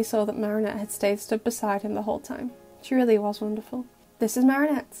smiled when he saw that Marinette had stayed stood beside him the whole time. She really was wonderful. "This is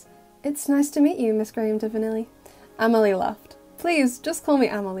Marinette." "It's nice to meet you, Miss Graham de Vanilli." Amelie laughed. "Please, just call me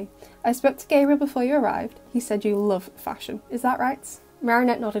Amelie. I spoke to Gabriel before you arrived. He said you love fashion. Is that right?"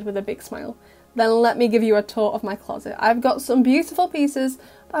 Marinette nodded with a big smile. "Then let me give you a tour of my closet. I've got some beautiful pieces,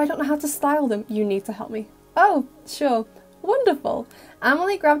 but I don't know how to style them. You need to help me." "Oh, sure. Wonderful."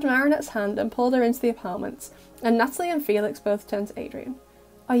 Amelie grabbed Marinette's hand and pulled her into the apartment, and Natalie and Felix both turned to Adrian.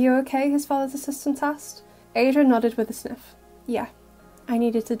 "Are you okay?" his father's assistant asked. Adrian nodded with a sniff. "Yeah, I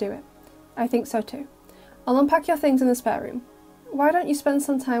needed to do it." "I think so too. I'll unpack your things in the spare room. Why don't you spend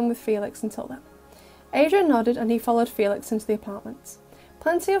some time with Felix until then?" Adrian nodded and he followed Felix into the apartment.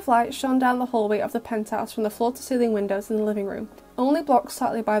 Plenty of light shone down the hallway of the penthouse from the floor-to-ceiling windows in the living room, only blocked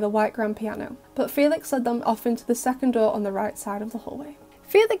slightly by the white grand piano, but Felix led them off into the second door on the right side of the hallway.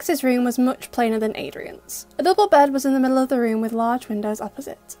 Felix's room was much plainer than Adrian's. A double bed was in the middle of the room with large windows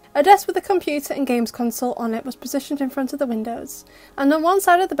opposite. A desk with a computer and games console on it was positioned in front of the windows, and on one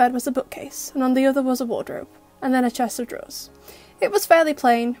side of the bed was a bookcase, and on the other was a wardrobe, and then a chest of drawers. It was fairly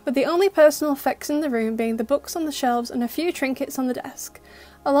plain, with the only personal effects in the room being the books on the shelves and a few trinkets on the desk,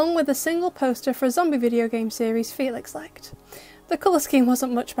 along with a single poster for a zombie video game series Felix liked. The colour scheme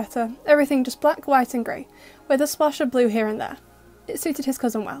wasn't much better, everything just black, white and grey, with a splash of blue here and there. It suited his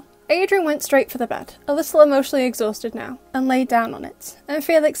cousin well. Adrian went straight for the bed, a little emotionally exhausted now, and laid down on it, and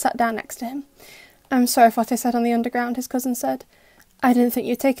Felix sat down next to him. "I'm sorry for what I said on the underground," his cousin said. "I didn't think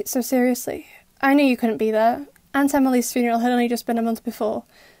you'd take it so seriously. I knew you couldn't be there. Aunt Emily's funeral had only just been a month before,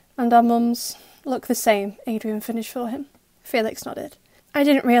 and our mums look the same," Adrian finished for him. Felix nodded. "I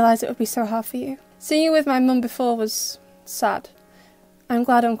didn't realise it would be so hard for you. Seeing you with my mum before was sad. I'm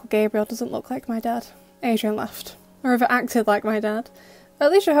glad Uncle Gabriel doesn't look like my dad." Adrian laughed. "Or ever acted like my dad.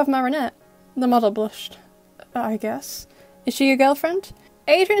 At least you have Marinette." The model blushed. "I guess. Is she your girlfriend?"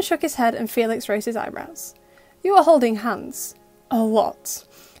 Adrian shook his head and Felix raised his eyebrows. "You are holding hands." "A lot."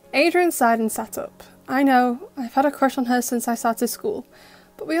 Adrian sighed and sat up. I know, I've had a crush on her since I started school,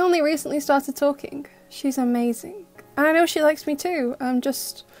 but we only recently started talking. She's amazing. And I know she likes me too, I'm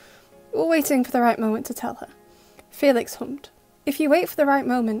just waiting for the right moment to tell her. Felix hummed. If you wait for the right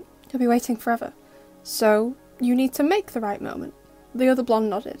moment, you'll be waiting forever. So, you need to make the right moment. The other blonde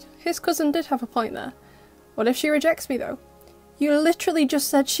nodded. His cousin did have a point there. What if she rejects me, though? You literally just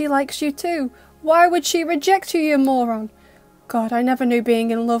said she likes you too. Why would she reject you, you moron? God, I never knew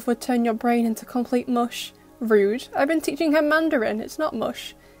being in love would turn your brain into complete mush. Rude. I've been teaching her Mandarin, it's not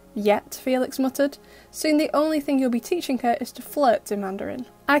mush. Yet, Felix muttered. Soon the only thing you'll be teaching her is to flirt in Mandarin.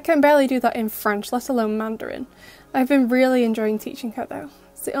 I can barely do that in French, let alone Mandarin. I've been really enjoying teaching her, though.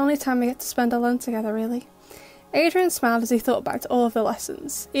 It's the only time we get to spend alone together, really. Adrian smiled as he thought back to all of the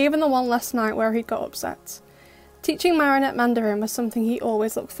lessons, even the one last night where he got upset. Teaching Marinette Mandarin was something he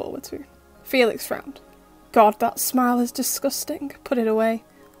always looked forward to. Felix frowned. God, that smile is disgusting. Put it away.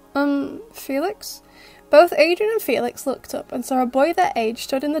 Felix? Both Adrian and Felix looked up and saw a boy their age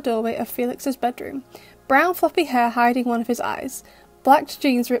stood in the doorway of Felix's bedroom, brown floppy hair hiding one of his eyes, black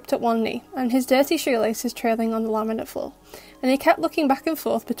jeans ripped at one knee, and his dirty shoelaces trailing on the laminate floor, and he kept looking back and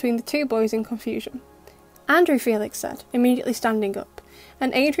forth between the two boys in confusion. Andrew, Felix said, immediately standing up,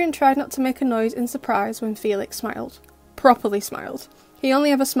 and Adrian tried not to make a noise in surprise when Felix smiled. Properly smiled. He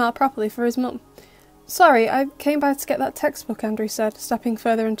only ever smiled properly for his mum. Sorry, I came by to get that textbook, Andrew said, stepping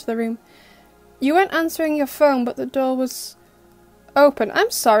further into the room. You weren't answering your phone, but the door was open.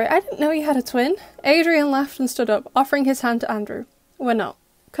 I'm sorry, I didn't know you had a twin. Adrian laughed and stood up, offering his hand to Andrew. We're not.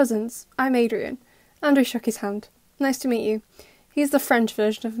 Cousins. I'm Adrian. Andrew shook his hand. Nice to meet you. He's the French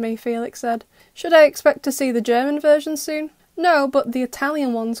version of me, Felix said. Should I expect to see the German version soon? No, but the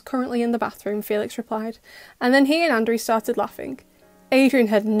Italian one's currently in the bathroom, Felix replied. And then he and Andrew started laughing. Adrian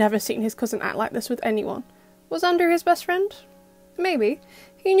had never seen his cousin act like this with anyone. Was Andrew his best friend? Maybe.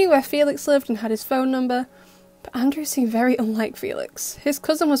 He knew where Felix lived and had his phone number. But Andrew seemed very unlike Felix. His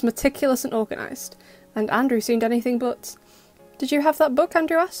cousin was meticulous and organised. And Andrew seemed anything but. Did you have that book?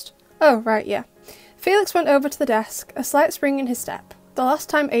 Andrew asked. Oh, right, yeah. Felix went over to the desk, a slight spring in his step. The last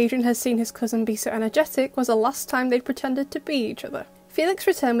time Adrian had seen his cousin be so energetic was the last time they'd pretended to be each other. Felix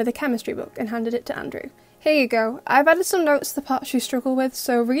returned with a chemistry book and handed it to Andrew. Here you go. I've added some notes to the parts you struggle with,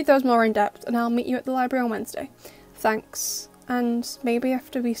 so read those more in depth, and I'll meet you at the library on Wednesday. Thanks. And maybe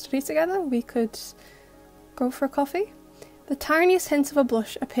after we study together, we could go for a coffee? The tiniest hint of a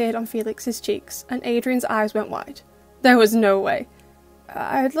blush appeared on Felix's cheeks, and Adrian's eyes went wide. There was no way.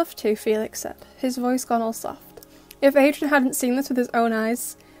 I'd love to, Felix said, his voice gone all soft. If Adrian hadn't seen this with his own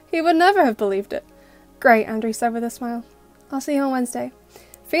eyes, he would never have believed it. Great, Andrew said with a smile. I'll see you on Wednesday.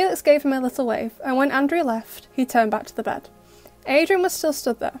 Felix gave him a little wave, and when Andrew left, he turned back to the bed. Adrian was still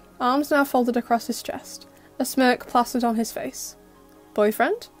stood there, arms now folded across his chest, a smirk plastered on his face.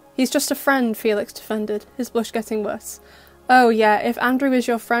 Boyfriend? He's just a friend, Felix defended, his blush getting worse. Oh yeah, if Andrew is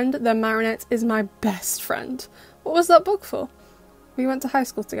your friend, then Marinette is my best friend. What was that book for? We went to high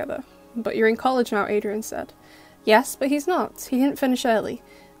school together. But you're in college now, Adrian said. Yes, but he's not. He didn't finish early.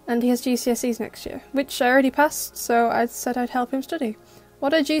 And he has GCSEs next year, which I already passed, so I said I'd help him study.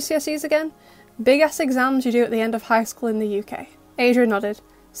 What are GCSEs again? Big-ass exams you do at the end of high school in the UK. Adrian nodded.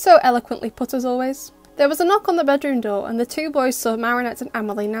 So eloquently put as always. There was a knock on the bedroom door, and the two boys saw Marinette and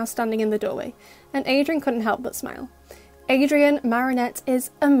Amelie now standing in the doorway, and Adrian couldn't help but smile. Adrian, Marinette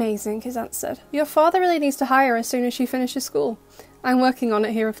is amazing, his aunt said. Your father really needs to hire her as soon as she finishes school. I'm working on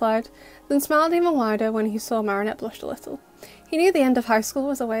it, he replied, then smiled even wider when he saw Marinette blushed a little. He knew the end of high school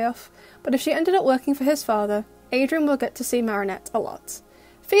was a way off, but if she ended up working for his father, Adrian will get to see Marinette a lot.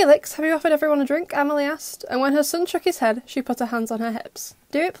 Felix, have you offered everyone a drink? Amelie asked, and when her son shook his head, she put her hands on her hips.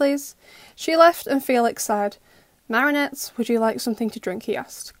 Do it, please. She left, and Felix sighed. Marinette, would you like something to drink? He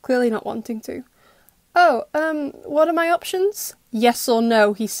asked, clearly not wanting to. Oh, what are my options? Yes or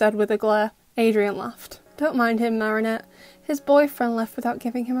no, he said with a glare. Adrian laughed. Don't mind him, Marinette. His boyfriend left without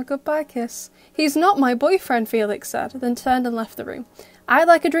giving him a goodbye kiss. He's not my boyfriend, Felix said, then turned and left the room. I'd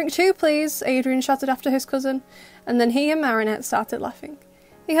like a drink too, please, Adrian shouted after his cousin, and then he and Marinette started laughing.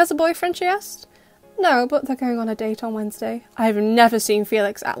 He has a boyfriend, she asked. No, but they're going on a date on Wednesday. I've never seen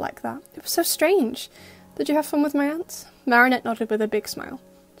Felix act like that. It was so strange. Did you have fun with my aunt? Marinette nodded with a big smile.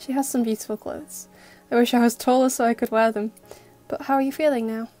 She has some beautiful clothes. I wish I was taller so I could wear them. But how are you feeling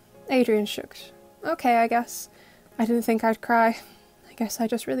now? Adrian shook. Okay, I guess. I didn't think I'd cry. I guess I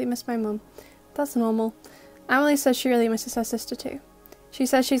just really miss my mum. That's normal. Amelie says she really misses her sister too. She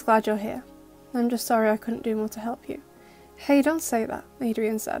says she's glad you're here. I'm just sorry I couldn't do more to help you. Hey, don't say that,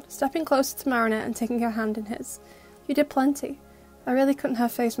 Adrian said, stepping closer to Marinette and taking her hand in his. You did plenty. I really couldn't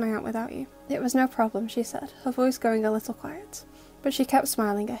have faced my aunt without you. It was no problem, she said, her voice going a little quiet. But she kept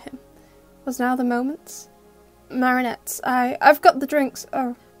smiling at him. Was now the moment? Marinette, I've got the drinks.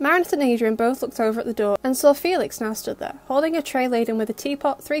 Oh. Marinette and Adrian both looked over at the door and saw Felix now stood there, holding a tray laden with a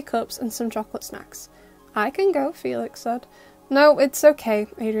teapot, 3 cups and some chocolate snacks. I can go, Felix said. No, it's okay,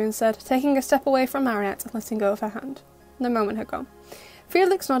 Adrian said, taking a step away from Marinette and letting go of her hand. The moment had gone.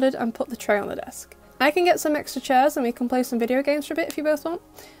 Felix nodded and put the tray on the desk. I can get some extra chairs and we can play some video games for a bit if you both want.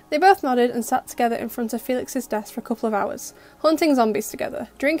 They both nodded and sat together in front of Felix's desk for a couple of hours, hunting zombies together,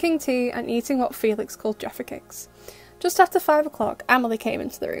 drinking tea and eating what Felix called Jaffa cakes. Just after 5 o'clock, Amelie came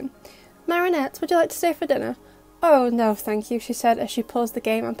into the room. Marinette, would you like to stay for dinner? Oh, no, thank you, she said as she paused the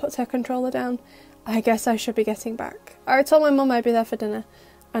game and put her controller down. I guess I should be getting back. I told my mum I'd be there for dinner,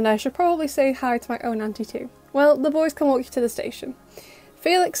 and I should probably say hi to my own auntie too. Well, the boys can walk you to the station.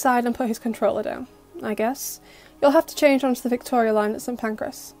 Felix sighed and put his controller down. I guess. You'll have to change onto the Victoria line at St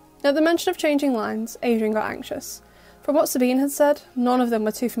Pancras. At the mention of changing lines, Adrian got anxious. From what Sabine had said, none of them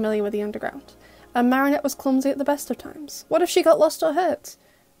were too familiar with the underground. And Marinette was clumsy at the best of times. What if she got lost or hurt?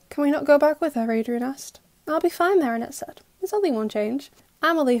 Can we not go back with her, Adrian asked. I'll be fine, Marinette said. There's only one change.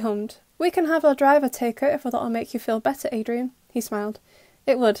 Amelie hummed. We can have our driver take her if that'll make you feel better, Adrian. He smiled.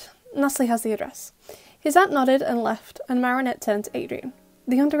 It would. Natalie has the address. His aunt nodded and left, and Marinette turned to Adrian.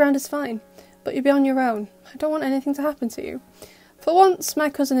 The underground is fine, but you'll be on your own. I don't want anything to happen to you. For once, my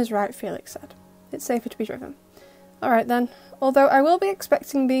cousin is right, Felix said. It's safer to be driven. All right then, although I will be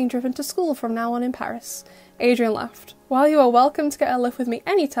expecting being driven to school from now on in Paris. Adrian laughed. While you are welcome to get a lift with me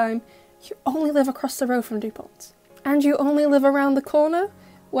any time, you only live across the road from DuPont. And you only live around the corner?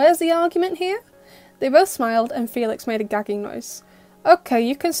 Where's the argument here? They both smiled and Felix made a gagging noise. Okay,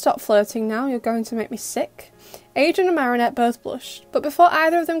 you can stop flirting now, you're going to make me sick. Adrian and Marinette both blushed, but before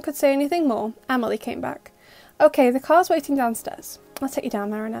either of them could say anything more, Amelie came back. Okay, the car's waiting downstairs. I'll take you down,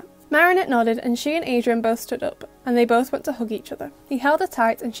 Marinette. Marinette nodded and she and Adrian both stood up, and they both went to hug each other. He held her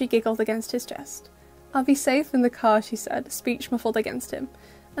tight and she giggled against his chest. I'll be safe in the car, she said, speech muffled against him.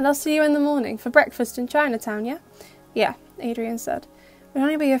 And I'll see you in the morning for breakfast in Chinatown, yeah? Yeah, Adrian said. It'll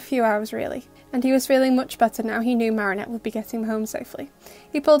only be a few hours, really. And he was feeling much better now he knew Marinette would be getting home safely.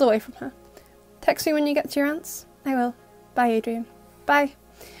 He pulled away from her. Text me when you get to your aunt's? I will. Bye, Adrian. Bye.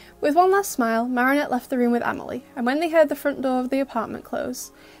 With one last smile, Marinette left the room with Amelie, and when they heard the front door of the apartment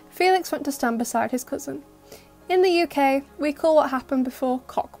close, Felix went to stand beside his cousin. In the UK, we call what happened before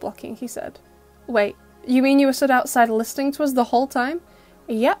cock-blocking, he said. Wait, you mean you were stood outside listening to us the whole time?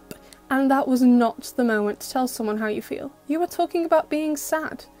 Yep, and that was not the moment to tell someone how you feel. You were talking about being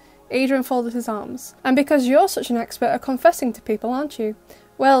sad. Adrian folded his arms. And because you're such an expert at confessing to people, aren't you?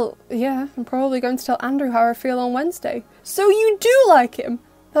 Well, yeah, I'm probably going to tell Andrew how I feel on Wednesday. So you do like him?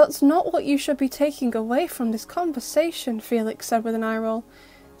 That's not what you should be taking away from this conversation, Felix said with an eye roll.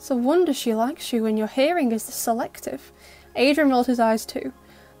 It's a wonder she likes you when your hearing is this selective. Adrian rolled his eyes too.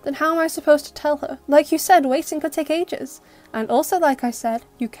 Then how am I supposed to tell her? Like you said, waiting could take ages. And also, like I said,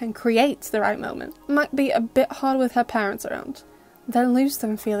 you can create the right moment. Might be a bit hard with her parents around. Then lose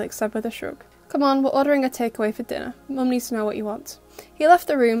them, Felix said with a shrug. Come on, we're ordering a takeaway for dinner. Mum needs to know what you want. He left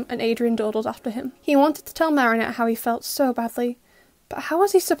the room and Adrian dawdled after him. He wanted to tell Marinette how he felt so badly. But how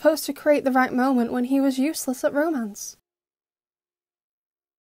was he supposed to create the right moment when he was useless at romance?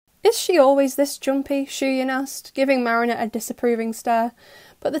 Is she always this jumpy? Shuyin asked, giving Marinette a disapproving stare,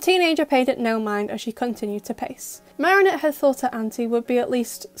 but the teenager paid it no mind as she continued to pace. Marinette had thought her auntie would be at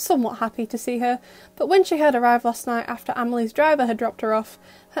least somewhat happy to see her, but when she had arrived last night after Amelie's driver had dropped her off,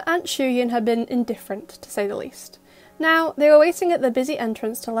 her Aunt Shuyin had been indifferent, to say the least. Now, they were waiting at the busy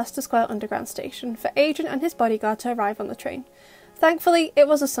entrance to Leicester Square Underground Station for Adrian and his bodyguard to arrive on the train. Thankfully, it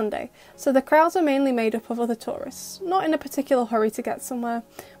was a Sunday, so the crowds were mainly made up of other tourists, not in a particular hurry to get somewhere,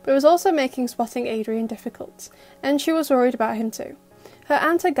 but it was also making spotting Adrian difficult, and she was worried about him too. Her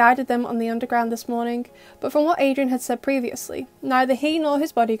aunt had guided them on the underground this morning, but from what Adrian had said previously, neither he nor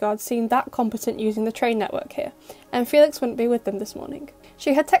his bodyguard seemed that competent using the train network here, and Felix wouldn't be with them this morning.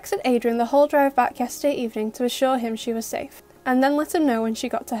 She had texted Adrian the whole drive back yesterday evening to assure him she was safe, and then let him know when she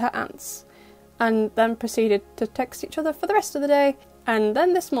got to her aunt's, and then proceeded to text each other for the rest of the day, and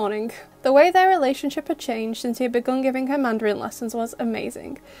then this morning. The way their relationship had changed since he had begun giving her Mandarin lessons was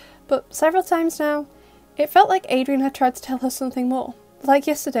amazing, but several times now, it felt like Adrian had tried to tell her something more, like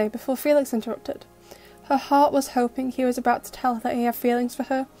yesterday before Felix interrupted. Her heart was hoping he was about to tell her that he had feelings for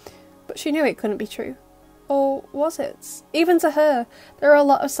her, but she knew it couldn't be true. Or was it? Even to her, there were a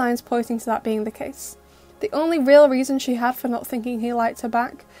lot of signs pointing to that being the case. The only real reason she had for not thinking he liked her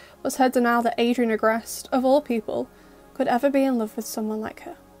back was her denial that Adrian Agreste, of all people, could ever be in love with someone like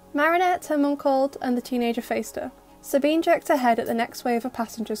her. Marinette, her mum called, and the teenager faced her. Sabine jerked her head at the next wave of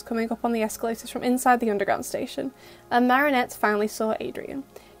passengers coming up on the escalators from inside the underground station, and Marinette finally saw Adrian.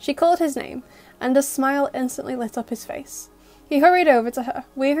 She called his name, and a smile instantly lit up his face. He hurried over to her,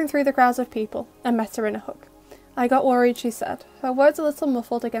 weaving through the crowds of people, and met her in a hug. "I got worried," she said, her words a little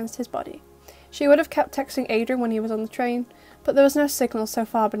muffled against his body. She would have kept texting Adrian when he was on the train, but there was no signal so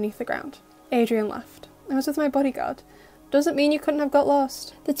far beneath the ground. Adrian laughed. "I was with my bodyguard. Doesn't mean you couldn't have got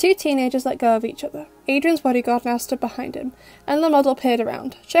lost." The two teenagers let go of each other. Adrian's bodyguard now stood behind him, and the model peered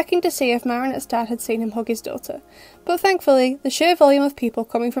around, checking to see if Marinette's dad had seen him hug his daughter. But thankfully, the sheer volume of people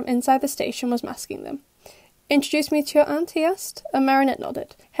coming from inside the station was masking them. "Introduce me to your aunt?" he asked, and Marinette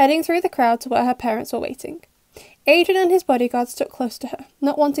nodded, heading through the crowd to where her parents were waiting. Adrian and his bodyguard stuck close to her,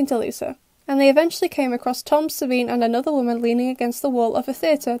 not wanting to lose her, and they eventually came across Tom, Sabine, and another woman leaning against the wall of a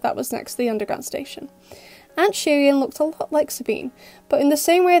theatre that was next to the underground station. Aunt Shireen looked a lot like Sabine, but in the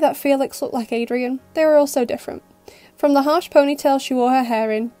same way that Felix looked like Adrian, they were all so different. From the harsh ponytail she wore her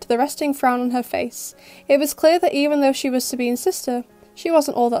hair in, to the resting frown on her face, it was clear that even though she was Sabine's sister, she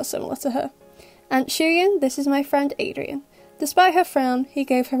wasn't all that similar to her. "Aunt Shireen, this is my friend Adrian." Despite her frown, he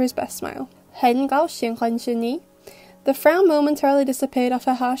gave her his best smile. "很高兴认识你." The frown momentarily disappeared off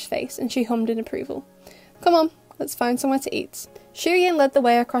her harsh face, and she hummed in approval. "Come on, let's find somewhere to eat." Shireen led the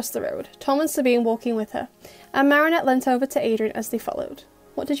way across the road, Tom and Sabine walking with her, and Marinette leant over to Adrian as they followed.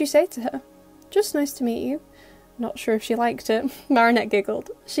 "What did you say to her?" "Just nice to meet you." Not sure if she liked it. Marinette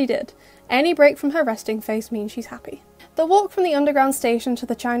giggled. She did. Any break from her resting face means she's happy. The walk from the underground station to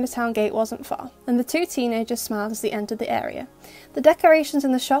the Chinatown gate wasn't far, and the two teenagers smiled as they entered the area. The decorations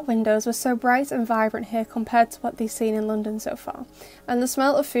in the shop windows were so bright and vibrant here compared to what they'd seen in London so far, and the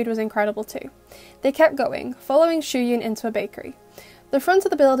smell of food was incredible too. They kept going, following Shuyun into a bakery. The front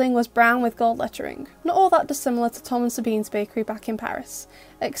of the building was brown with gold lettering, not all that dissimilar to Tom and Sabine's bakery back in Paris,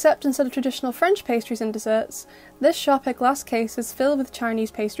 except instead of traditional French pastries and desserts, this shop had glass cases filled with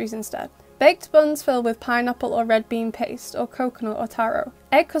Chinese pastries instead. Baked buns filled with pineapple or red bean paste, or coconut or taro,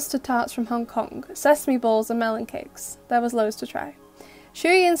 egg custard tarts from Hong Kong, sesame balls and melon cakes. There was loads to try.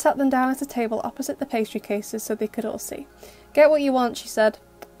 Shuyun sat them down at a table opposite the pastry cases so they could all see. "Get what you want," she said.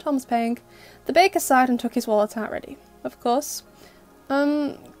 "Tom's paying." The baker sighed and took his wallet out ready. "Of course."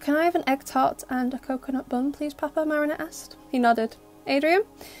 Can I have an egg tart and a coconut bun, please, Papa?" Marinette asked. He nodded. "Adrian?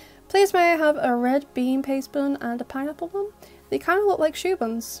 Please may I have a red bean paste bun and a pineapple bun? They kind of look like shoe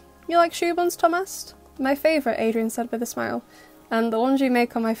buns." "You like shoe buns?" Tom asked. "My favourite," Adrian said with a smile. "And the ones you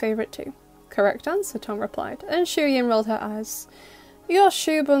make are my favourite too." "Correct answer," Tom replied, and Shuyun rolled her eyes. "Your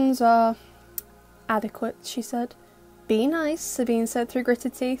shoe buns are adequate," she said. "Be nice," Sabine said through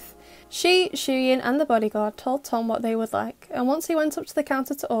gritted teeth. She, Shuyun, and the bodyguard told Tom what they would like, and once he went up to the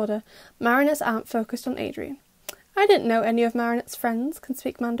counter to order, Marinette's aunt focused on Adrian. I didn't know any of Marinette's friends can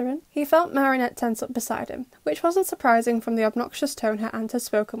speak Mandarin. He felt Marinette tense up beside him, which wasn't surprising from the obnoxious tone her aunt had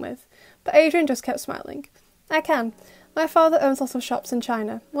spoken with, but Adrian just kept smiling. "I can. My father owns lots of shops in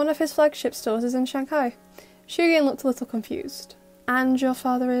China. One of his flagship stores is in Shanghai." Shuyun looked a little confused. "And your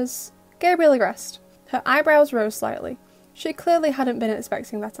father is?" Gabriel agreed. Her eyebrows rose slightly. She clearly hadn't been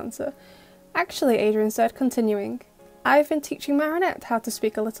expecting that answer. "Actually," Adrian said, continuing, "I've been teaching Marinette how to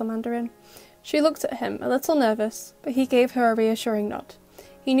speak a little Mandarin." She looked at him, a little nervous, but he gave her a reassuring nod.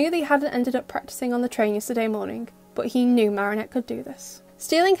 He knew they hadn't ended up practicing on the train yesterday morning, but he knew Marinette could do this.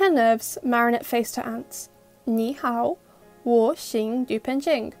 Stealing her nerves, Marinette faced her aunt. "Ni hao, 我姓Du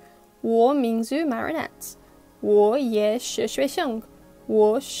Penjing, 我名字 Marinette, 我也是学生，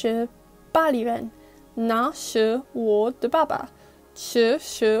我是巴黎人。那是我的爸爸，这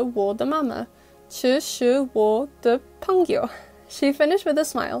是我的妈妈，这是我的朋友." She finished with a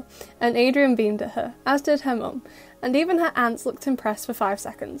smile, and Adrian beamed at her, as did her mum, and even her aunts looked impressed for 5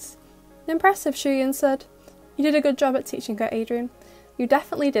 seconds. "Impressive," Shuyun said. "You did a good job at teaching her, Adrian." "You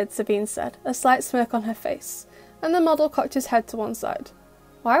definitely did," Sabine said, a slight smirk on her face, and the model cocked his head to one side.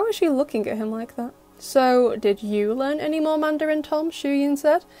 Why was she looking at him like that? "So, did you learn any more Mandarin, Tom?" Shuyun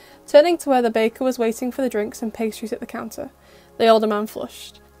said, turning to where the baker was waiting for the drinks and pastries at the counter. The older man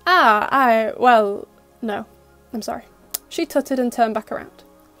flushed. Well, no. I'm sorry." She tutted and turned back around.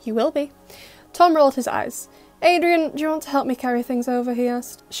 "You will be." Tom rolled his eyes. "Adrian, do you want to help me carry things over?" he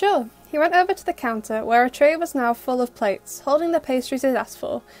asked. "Sure." He went over to the counter, where a tray was now full of plates, holding the pastries he'd asked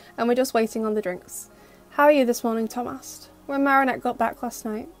for, and were just waiting on the drinks. "How are you this morning?" Tom asked. "When Marinette got back last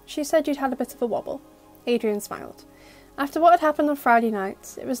night, she said you'd had a bit of a wobble." Adrian smiled. After what had happened on Friday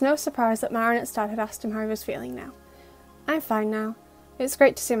night, it was no surprise that Marinette's dad had asked him how he was feeling now. "I'm fine now. It's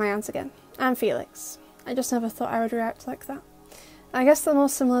great to see my aunt again. And Felix. I just never thought I would react like that. I guess they're more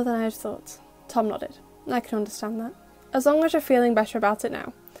similar than I had thought." Tom nodded. "I can understand that. As long as you're feeling better about it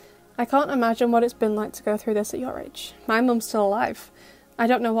now. I can't imagine what it's been like to go through this at your age. My mum's still alive. I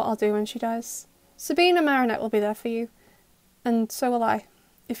don't know what I'll do when she dies. Sabine and Marinette will be there for you. And so will I.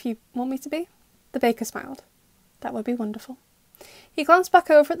 if you want me to be? The baker smiled. That would be wonderful. He glanced back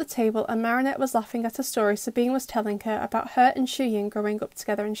over at the table and Marinette was laughing at a story Sabine was telling her about her and Shu Yin growing up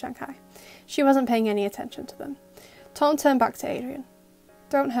together in Shanghai. She wasn't paying any attention to them. Tom turned back to Adrian.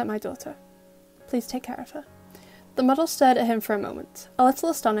 Don't hurt my daughter. Please take care of her. The model stared at him for a moment, a little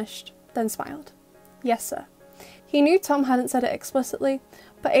astonished, then smiled. Yes, sir. He knew Tom hadn't said it explicitly,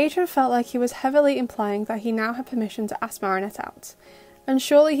 but Adrian felt like he was heavily implying that he now had permission to ask Marinette out, and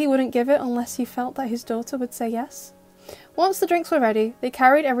surely he wouldn't give it unless he felt that his daughter would say yes. Once the drinks were ready, they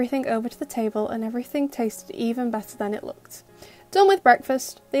carried everything over to the table and everything tasted even better than it looked. Done with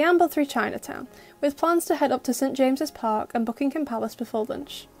breakfast, they ambled through Chinatown, with plans to head up to St. James's Park and Buckingham Palace before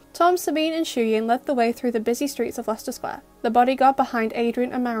lunch. Tom, Sabine and Shu Yin led the way through the busy streets of Leicester Square, the bodyguard behind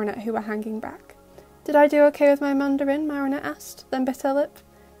Adrian and Marinette who were hanging back. Did I do okay with my Mandarin? Marinette asked, then bit her lip.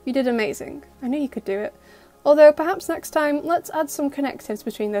 You did amazing. I knew you could do it. Although perhaps next time, let's add some connectives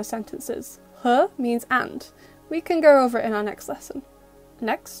between those sentences. Huh means and. We can go over it in our next lesson.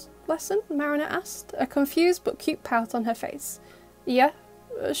 Next lesson? Marinette asked, a confused but cute pout on her face. Yeah,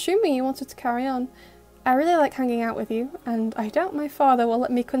 assuming you wanted to carry on. I really like hanging out with you, and I doubt my father will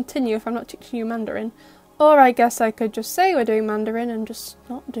let me continue if I'm not teaching you Mandarin. Or I guess I could just say we're doing Mandarin and just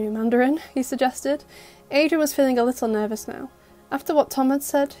not do Mandarin, he suggested. Adrian was feeling a little nervous now. After what Tom had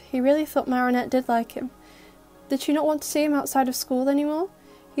said, he really thought Marinette did like him. Did she not want to see him outside of school anymore?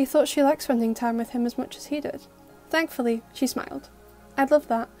 He thought she liked spending time with him as much as he did. Thankfully, she smiled. I'd love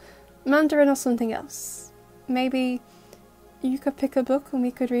that. Mandarin or something else. Maybe you could pick a book and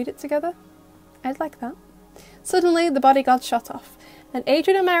we could read it together? I'd like that. Suddenly, the bodyguard shot off, and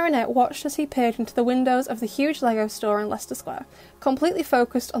Adrian and Marinette watched as he peered into the windows of the huge Lego store in Leicester Square, completely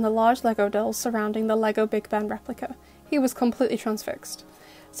focused on the large Lego dolls surrounding the Lego Big Ben replica. He was completely transfixed.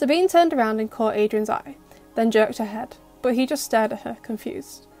 Sabine turned around and caught Adrian's eye, then jerked her head, but he just stared at her,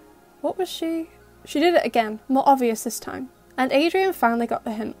 confused. What was she? She did it again, more obvious this time, and Adrian finally got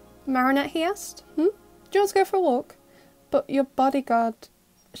the hint. Marinette, he asked. Do you want to go for a walk? But your bodyguard...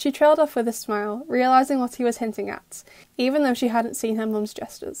 She trailed off with a smile, realising what he was hinting at, even though she hadn't seen her mum's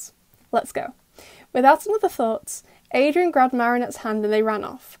gestures. Let's go. Without another thought, Adrian grabbed Marinette's hand and they ran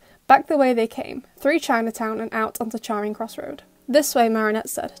off, back the way they came, through Chinatown and out onto Charing Cross Road. This way, Marinette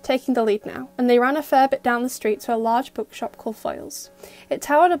said, taking the lead now, and they ran a fair bit down the street to a large bookshop called Foyle's. It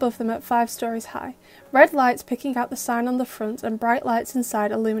towered above them at 5 stories high, red lights picking out the sign on the front and bright lights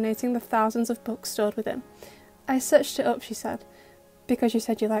inside illuminating the thousands of books stored within. I searched it up, she said. Because you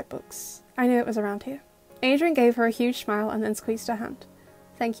said you like books. I knew it was around here. Adrian gave her a huge smile and then squeezed her hand.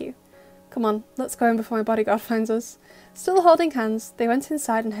 Thank you. Come on, let's go in before my bodyguard finds us. Still holding hands, they went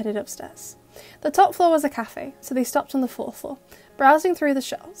inside and headed upstairs. The top floor was a cafe, so they stopped on the 4th floor, browsing through the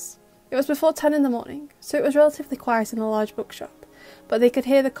shelves. It was before 10 in the morning, so it was relatively quiet in the large bookshop, but they could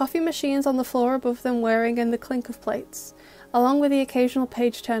hear the coffee machines on the floor above them whirring and the clink of plates, along with the occasional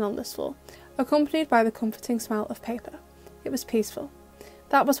page turn on this floor, accompanied by the comforting smell of paper. It was peaceful.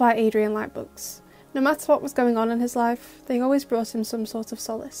 That was why Adrian liked books. No matter what was going on in his life, they always brought him some sort of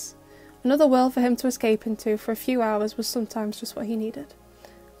solace. Another world for him to escape into for a few hours was sometimes just what he needed.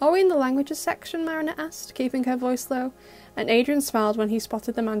 Are we in the languages section? Marinette asked, keeping her voice low, and Adrian smiled when he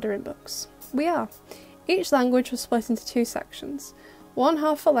spotted the Mandarin books. We are. Each language was split into 2 sections, one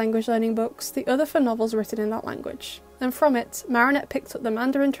half for language learning books, the other for novels written in that language. And from it, Marinette picked up the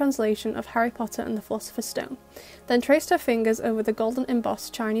Mandarin translation of Harry Potter and the Philosopher's Stone, then traced her fingers over the golden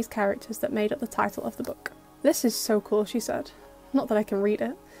embossed Chinese characters that made up the title of the book. This is so cool, she said. Not that I can read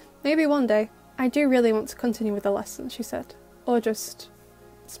it. Maybe one day. I do really want to continue with the lesson, she said. Or just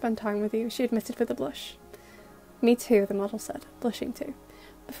spend time with you, she admitted with a blush. Me too, the model said, blushing too.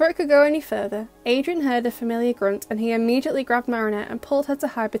 Before it could go any further, Adrian heard a familiar grunt and he immediately grabbed Marinette and pulled her to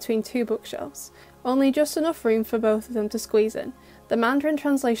hide between 2 bookshelves. Only just enough room for both of them to squeeze in, the Mandarin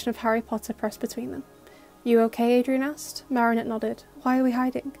translation of Harry Potter pressed between them. You okay, Adrian asked. Marinette nodded. Why are we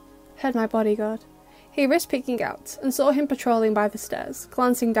hiding? Heard my bodyguard. He risked peeking out, and saw him patrolling by the stairs,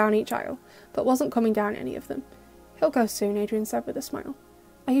 glancing down each aisle, but wasn't coming down any of them. He'll go soon, Adrian said with a smile.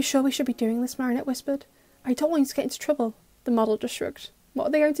 Are you sure we should be doing this? Marinette whispered. I don't want you to get into trouble. The model just shrugged. What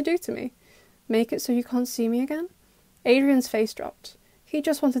are they going to do to me? Make it so you can't see me again? Adrian's face dropped. He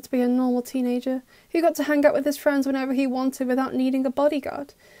just wanted to be a normal teenager who got to hang out with his friends whenever he wanted without needing a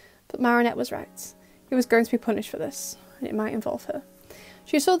bodyguard. But Marinette was right. He was going to be punished for this, and it might involve her.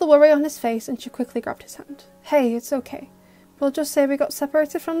 She saw the worry on his face and she quickly grabbed his hand. Hey, it's okay. We'll just say we got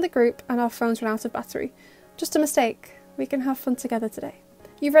separated from the group and our phones ran out of battery. Just a mistake. We can have fun together today.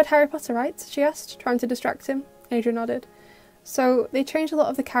 You've read Harry Potter, right? She asked, trying to distract him. Adrian nodded. So, they changed a lot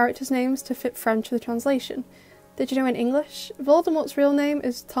of the characters' names to fit French for the translation. Did you know in English, Voldemort's real name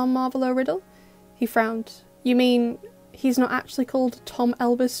is Tom Marvolo Riddle? He frowned. You mean he's not actually called Tom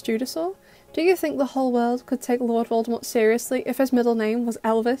Elvis Judasaur? Do you think the whole world could take Lord Voldemort seriously if his middle name was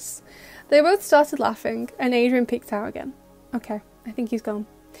Elvis? They both started laughing, and Adrian peeked out again. Okay, I think he's gone.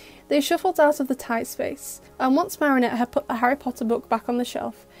 They shuffled out of the tight space, and once Marinette had put the Harry Potter book back on the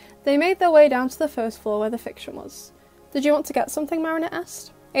shelf, they made their way down to the first floor where the fiction was. Did you want to get something? Marinette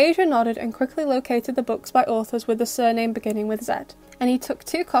asked. Adrian nodded and quickly located the books by authors with the surname beginning with Z, and he took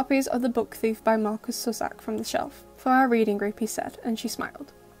 2 copies of The Book Thief by Marcus Zusak from the shelf. For our reading group, he said, and she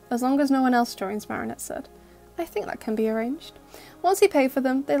smiled. As long as no one else joins, Marinette said. I think that can be arranged. Once he paid for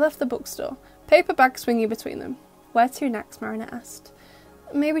them, they left the bookstore, paper bags swinging between them. Where to next? Marinette asked.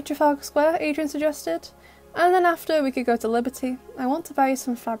 Maybe Trafalgar Square, Adrian suggested. And then after, we could go to Liberty. I want to buy you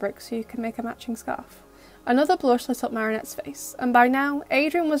some fabric so you can make a matching scarf. Another blush lit up Marinette's face, and by now,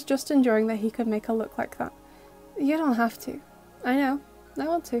 Adrian was just enjoying that he could make her look like that. You don't have to. I know. I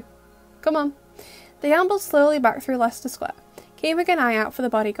want to. Come on. They ambled slowly back through Leicester Square, keeping an eye out for the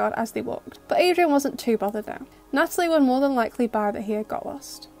bodyguard as they walked, but Adrian wasn't too bothered now. Natalie would more than likely buy that he had got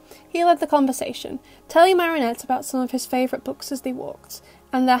lost. He led the conversation, telling Marinette about some of his favourite books as they walked,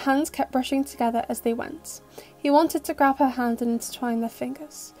 and their hands kept brushing together as they went. He wanted to grab her hand and intertwine their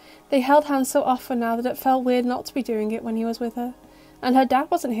fingers. They held hands so often now that it felt weird not to be doing it when he was with her. And her dad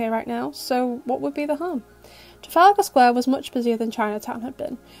wasn't here right now, so what would be the harm? Trafalgar Square was much busier than Chinatown had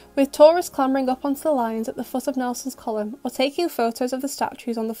been, with tourists clambering up onto the lions at the foot of Nelson's column or taking photos of the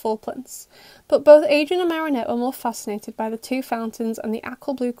statues on the full plinths. But both Adrian and Marinette were more fascinated by the 2 fountains and the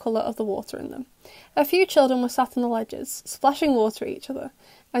aqua blue colour of the water in them. A few children were sat on the ledges, splashing water at each other,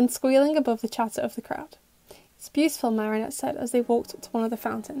 and squealing above the chatter of the crowd. It's beautiful, Marinette said as they walked up to one of the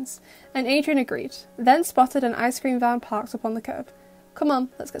fountains, and Adrian agreed, then spotted an ice cream van parked up on the curb. Come on,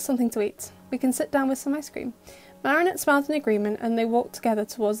 let's get something to eat. We can sit down with some ice cream. Marinette smiled in agreement, and they walked together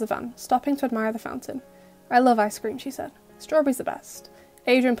towards the van, stopping to admire the fountain. I love ice cream, she said. Strawberry's the best.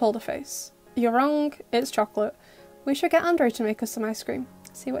 Adrian pulled a face. You're wrong, it's chocolate. We should get Andrew to make us some ice cream.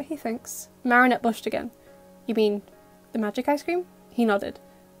 See what he thinks. Marinette blushed again. You mean the magic ice cream? He nodded.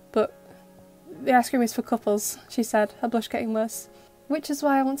 But the ice cream is for couples, she said, her blush getting worse. Which is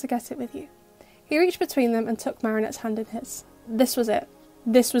why I want to get it with you. He reached between them and took Marinette's hand in his. This was it.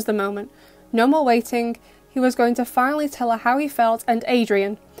 This was the moment. No more waiting. He was going to finally tell her how he felt, and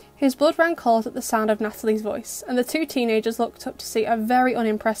Adrian. His blood ran cold at the sound of Natalie's voice, and the 2 teenagers looked up to see a very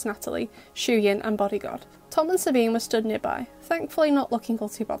unimpressed Natalie, Shuyin, and bodyguard. Tom and Sabine were stood nearby, thankfully not looking all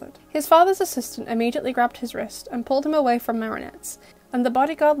too bothered. His father's assistant immediately grabbed his wrist and pulled him away from Marinette's, and the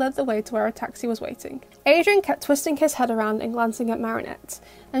bodyguard led the way to where a taxi was waiting. Adrian kept twisting his head around and glancing at Marinette,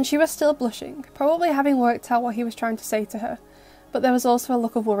 and she was still blushing, probably having worked out what he was trying to say to her. But there was also a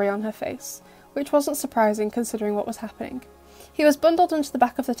look of worry on her face, which wasn't surprising considering what was happening. He was bundled into the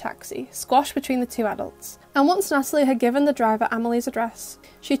back of the taxi, squashed between the 2 adults, and once Natalie had given the driver Amelie's address,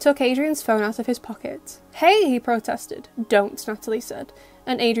 she took Adrian's phone out of his pocket. Hey, he protested. Don't, Natalie said,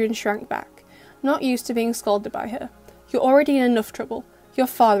 and Adrian shrank back, not used to being scolded by her. You're already in enough trouble. Your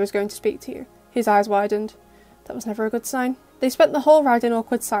father is going to speak to you. His eyes widened. That was never a good sign. They spent the whole ride in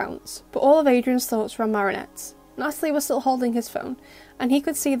awkward silence, but all of Adrian's thoughts were on Marinette. Natalie was still holding his phone, and he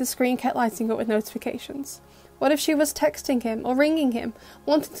could see the screen kept lighting up with notifications. What if she was texting him or ringing him,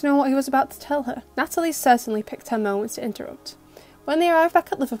 wanting to know what he was about to tell her? Natalie certainly picked her moments to interrupt. When they arrived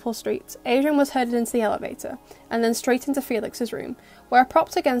back at Liverpool Street, Adrian was headed into the elevator, and then straight into Felix's room, where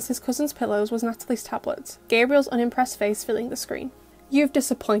propped against his cousin's pillows was Natalie's tablet, Gabriel's unimpressed face filling the screen. You've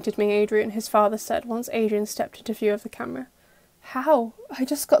disappointed me, Adrian, his father said once Adrian stepped into view of the camera. How? I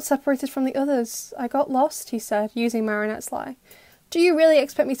just got separated from the others. I got lost, he said, using Marinette's lie. Do you really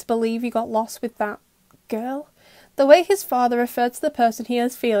expect me to believe you got lost with that girl? The way his father referred to the person he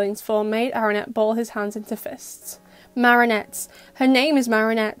has feelings for made Marinette ball his hands into fists. Marinette. Her name is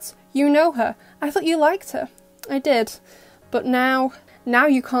Marinette. You know her. I thought you liked her. I did. But now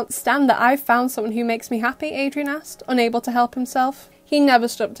you can't stand that I've found someone who makes me happy, Adrian asked, unable to help himself. He never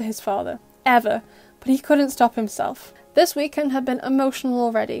stood up to his father. Ever. But he couldn't stop himself. This weekend had been emotional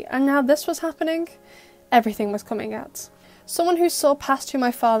already, and now this was happening. Everything was coming out. Someone who saw past who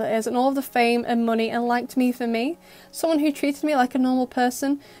my father is and all of the fame and money and liked me for me. Someone who treated me like a normal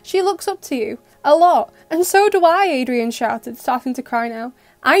person. She looks up to you. A lot. And so do I, Adrian shouted, starting to cry now.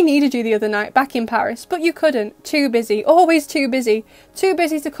 I needed you the other night, back in Paris, but you couldn't. Too busy. Always too busy. Too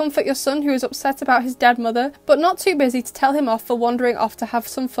busy to comfort your son who is upset about his dead mother, but not too busy to tell him off for wandering off to have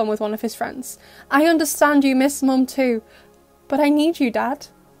some fun with one of his friends. I understand you miss Mum too. But I need you, Dad.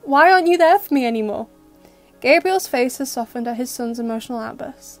 Why aren't you there for me anymore? Gabriel's face had softened at his son's emotional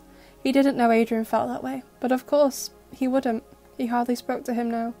outbursts. He didn't know Adrian felt that way, but of course, he wouldn't. He hardly spoke to him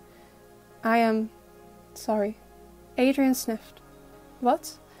now. I am sorry. Adrian sniffed.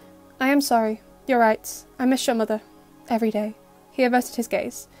 What? I am sorry. You're right. I miss your mother. Every day. He averted his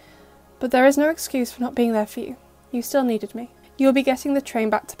gaze. But there is no excuse for not being there for you. You still needed me. You will be getting the train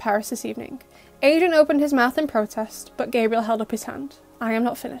back to Paris this evening. Adrian opened his mouth in protest, but Gabriel held up his hand. I am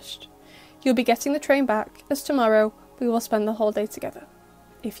not finished. You'll be getting the train back, as tomorrow we will spend the whole day together,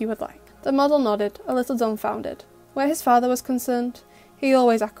 if you would like. The model nodded, a little dumbfounded. Where his father was concerned, he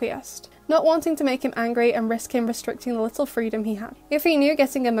always acquiesced, not wanting to make him angry and risk him restricting the little freedom he had. If he knew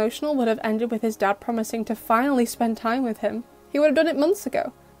getting emotional would have ended with his dad promising to finally spend time with him, he would have done it months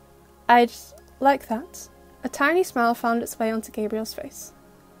ago. I'd like that. A tiny smile found its way onto Gabriel's face.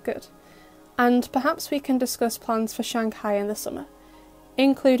 Good. And perhaps we can discuss plans for Shanghai in the summer,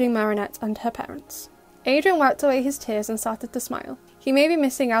 including Marinette and her parents. Adrian wiped away his tears and started to smile. He may be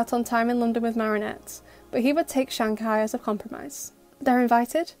missing out on time in London with Marinette, but he would take Shanghai as a compromise. They're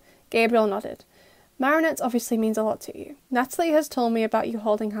invited? Gabriel nodded. Marinette obviously means a lot to you. Natalie has told me about you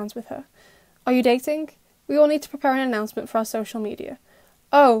holding hands with her. Are you dating? We will need to prepare an announcement for our social media.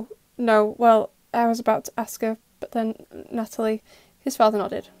 Oh, no, well, I was about to ask her, but then Natalie... His father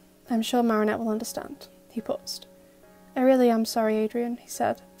nodded. I'm sure Marinette will understand. He paused. I really am sorry, Adrian, he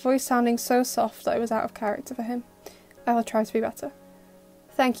said, voice sounding so soft that it was out of character for him. I will try to be better.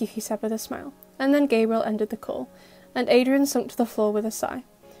 Thank you, he said with a smile. And then Gabriel ended the call, and Adrian sunk to the floor with a sigh.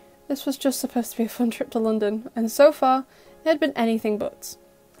 This was just supposed to be a fun trip to London, and so far, it had been anything but.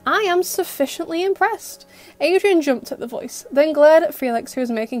 I am sufficiently impressed. Adrian jumped at the voice, then glared at Felix, who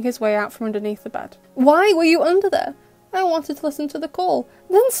was making his way out from underneath the bed. Why were you under there? I wanted to listen to the call.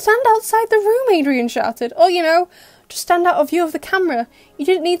 Then stand outside the room, Adrian shouted. Or, just stand out of view of the camera. You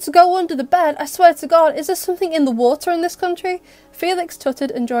didn't need to go under the bed. I swear to God, is there something in the water in this country? Felix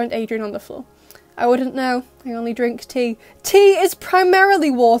tutted and joined Adrian on the floor. I wouldn't know. I only drink tea. Tea is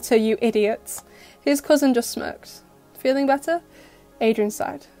primarily water, you idiots. His cousin just smirked. Feeling better? Adrian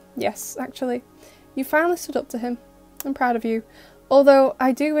sighed. Yes, actually. You finally stood up to him. I'm proud of you. Although,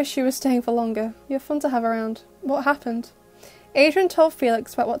 I do wish you were staying for longer. You're fun to have around. What happened? Adrian told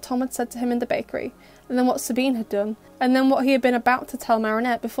Felix about what Tom had said to him in the bakery, and then what Sabine had done, and then what he had been about to tell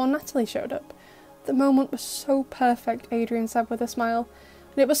Marinette before Natalie showed up. The moment was so perfect, Adrian said with a smile,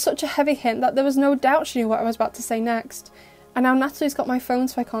 and it was such a heavy hint that there was no doubt she knew what I was about to say next. And now Natalie's got my phone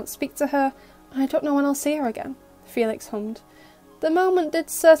so I can't speak to her, and I don't know when I'll see her again. Felix hummed. The moment did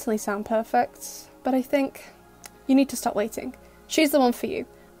certainly sound perfect, but I think you need to stop waiting. She's the one for you.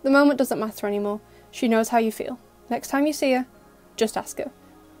 The moment doesn't matter anymore. She knows how you feel. Next time you see her, just ask her.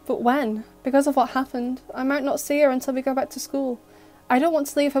 But when? Because of what happened, I might not see her until we go back to school. I don't want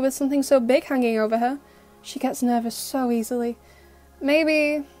to leave her with something so big hanging over her. She gets nervous so easily.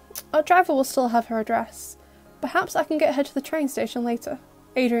 Maybe our driver will still have her address. Perhaps I can get her to the train station later.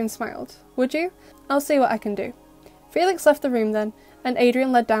 Adrian smiled. Would you? I'll see what I can do. Felix left the room then, and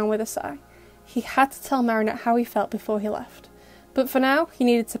Adrian led down with a sigh. He had to tell Marinette how he felt before he left. But for now, he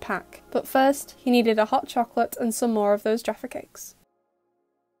needed to pack. But first, he needed a hot chocolate and some more of those Jaffa cakes.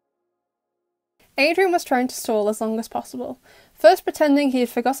 Adrian was trying to stall as long as possible, first pretending he had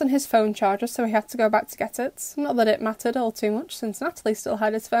forgotten his phone charger so he had to go back to get it, not that it mattered all too much since Natalie still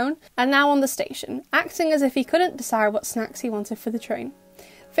had his phone, and now on the station, acting as if he couldn't decide what snacks he wanted for the train.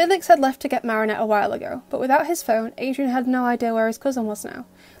 Felix had left to get Marinette a while ago, but without his phone, Adrian had no idea where his cousin was now.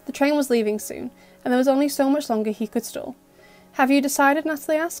 The train was leaving soon, and there was only so much longer he could stall. Have you decided?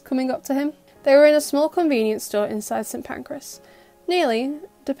 Natalie asked, coming up to him. They were in a small convenience store inside St. Pancras. Nearly.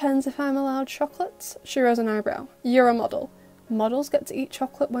 Depends if I'm allowed chocolate. She rose an eyebrow. You're a model. Models get to eat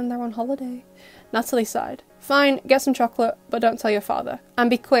chocolate when they're on holiday. Natalie sighed. Fine, get some chocolate, but don't tell your father. And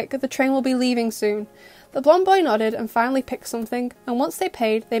be quick, the train will be leaving soon. The blonde boy nodded and finally picked something, and once they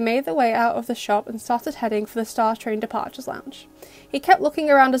paid, they made their way out of the shop and started heading for the Star Train Departures Lounge. He kept looking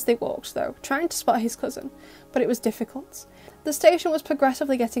around as they walked, though, trying to spot his cousin, but it was difficult. The station was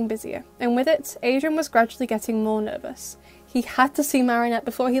progressively getting busier, and with it, Adrian was gradually getting more nervous. He had to see Marinette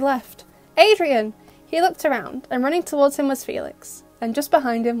before he left. Adrian! He looked around, and running towards him was Felix, and just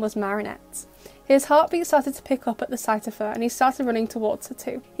behind him was Marinette. His heartbeat started to pick up at the sight of her, and he started running towards her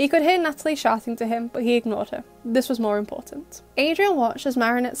too. He could hear Natalie shouting to him, but he ignored her. This was more important. Adrian watched as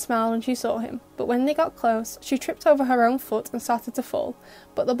Marinette smiled when she saw him, but when they got close, she tripped over her own foot and started to fall,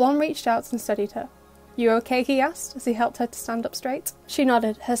 but the blonde reached out and steadied her. You okay? He asked, as he helped her to stand up straight. She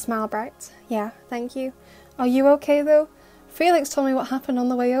nodded, her smile bright. Yeah, thank you. Are you okay though? Felix told me what happened on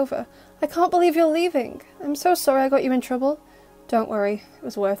the way over. I can't believe you're leaving. I'm so sorry I got you in trouble. Don't worry, it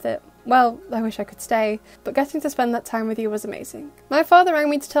was worth it. Well, I wish I could stay, but getting to spend that time with you was amazing. My father rang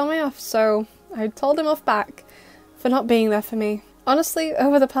me to tell me off, so I told him off back for not being there for me. Honestly,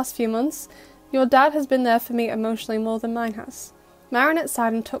 over the past few months, your dad has been there for me emotionally more than mine has. Marinette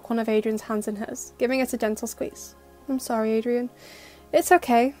sighed and took one of Adrian's hands in hers, giving it a gentle squeeze. I'm sorry, Adrian. It's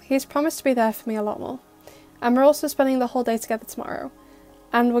okay, he's promised to be there for me a lot more. And we're also spending the whole day together tomorrow.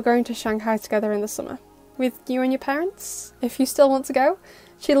 And we're going to Shanghai together in the summer. With you and your parents, if you still want to go.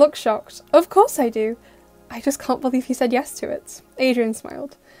 She looked shocked. Of course I do. I just can't believe he said yes to it. Adrian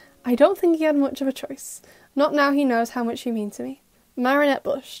smiled. I don't think he had much of a choice. Not now he knows how much you mean to me. Marinette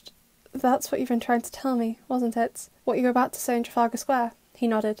blushed. That's what you've been trying to tell me, wasn't it? What you were about to say in Trafalgar Square? He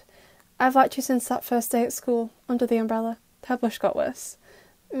nodded. I've liked you since that first day at school, under the umbrella. Her blush got worse.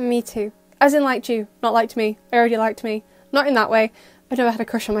 Me too. As in liked you, not liked me. I already liked me. Not in that way. I never had a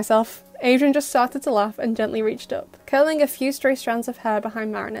crush on myself. Adrian just started to laugh and gently reached up, curling a few stray strands of hair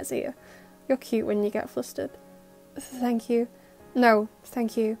behind Marinette's ear. You're cute when you get flustered. Thank you. No,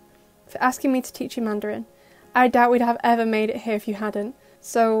 thank you. For asking me to teach you Mandarin. I doubt we'd have ever made it here if you hadn't.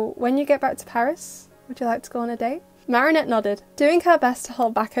 So, when you get back to Paris, would you like to go on a date? Marinette nodded, doing her best to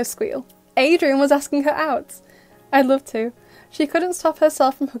hold back her squeal. Adrian was asking her out. I'd love to. She couldn't stop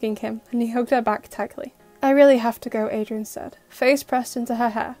herself from hugging him, and he hugged her back tightly. I really have to go, Adrian said, face pressed into her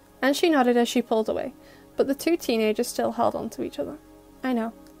hair, and she nodded as she pulled away, but the two teenagers still held on to each other. I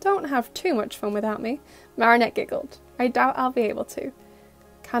know. Don't have too much fun without me. Marinette giggled. I doubt I'll be able to.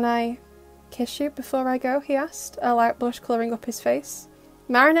 Can I kiss you before I go? He asked, a light blush colouring up his face.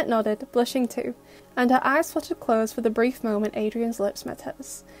 Marinette nodded, blushing too, and her eyes fluttered closed for the brief moment Adrian's lips met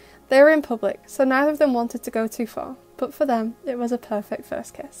hers. They were in public, so neither of them wanted to go too far, but for them it was a perfect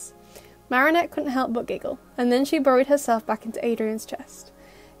first kiss. Marinette couldn't help but giggle, and then she burrowed herself back into Adrian's chest.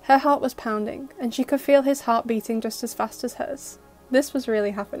 Her heart was pounding, and she could feel his heart beating just as fast as hers. This was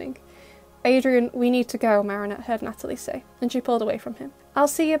really happening. Adrian, we need to go, Marinette heard Natalie say, and she pulled away from him. I'll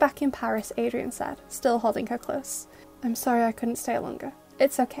see you back in Paris, Adrian said, still holding her close. I'm sorry I couldn't stay longer.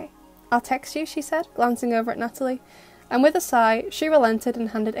 It's okay. I'll text you, she said, glancing over at Natalie, and with a sigh, she relented and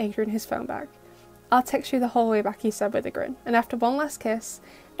handed Adrian his phone back. I'll text you the whole way back, he said with a grin, and after one last kiss,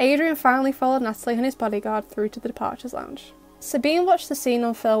 Adrian finally followed Natalie and his bodyguard through to the departures lounge. Sabine watched the scene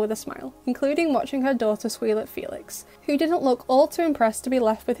unfurl with a smile, including watching her daughter squeal at Felix, who didn't look all too impressed to be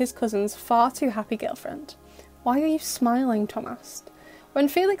left with his cousin's far too happy girlfriend. Why are you smiling? Tom asked. When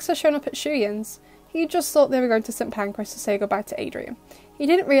Felix had shown up at Shuyin's, he just thought they were going to St. Pancras to say goodbye to Adrian. He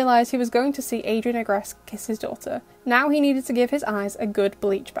didn't realise he was going to see Adrian Agreste kiss his daughter. Now he needed to give his eyes a good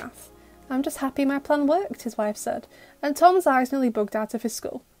bleach bath. I'm just happy my plan worked, his wife said, and Tom's eyes nearly bugged out of his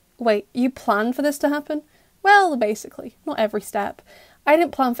skull. Wait, you planned for this to happen? Well, basically, not every step. I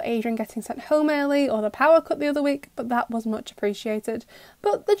didn't plan for Adrian getting sent home early or the power cut the other week, but that was much appreciated.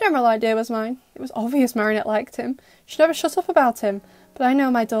 But the general idea was mine. It was obvious Marinette liked him. She never shut up about him, but I know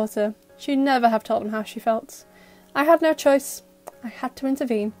my daughter. She'd never have told him how she felt. I had no choice. I had to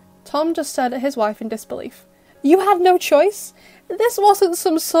intervene. Tom just stared at his wife in disbelief. You had no choice? This wasn't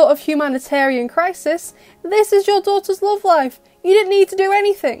some sort of humanitarian crisis. This is your daughter's love life. You didn't need to do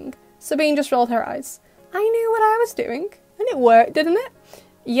anything. Sabine just rolled her eyes. I knew what I was doing, and it worked, didn't it?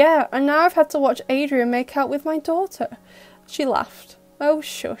 Yeah, and now I've had to watch Adrian make out with my daughter. She laughed. Oh,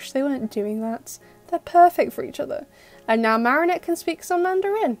 shush, they weren't doing that. They're perfect for each other. And now Marinette can speak some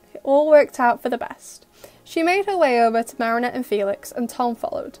Mandarin. It all worked out for the best. She made her way over to Marinette and Felix, and Tom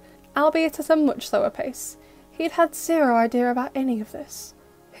followed, albeit at a much slower pace. He'd had zero idea about any of this.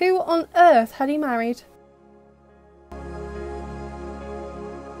 Who on earth had he married?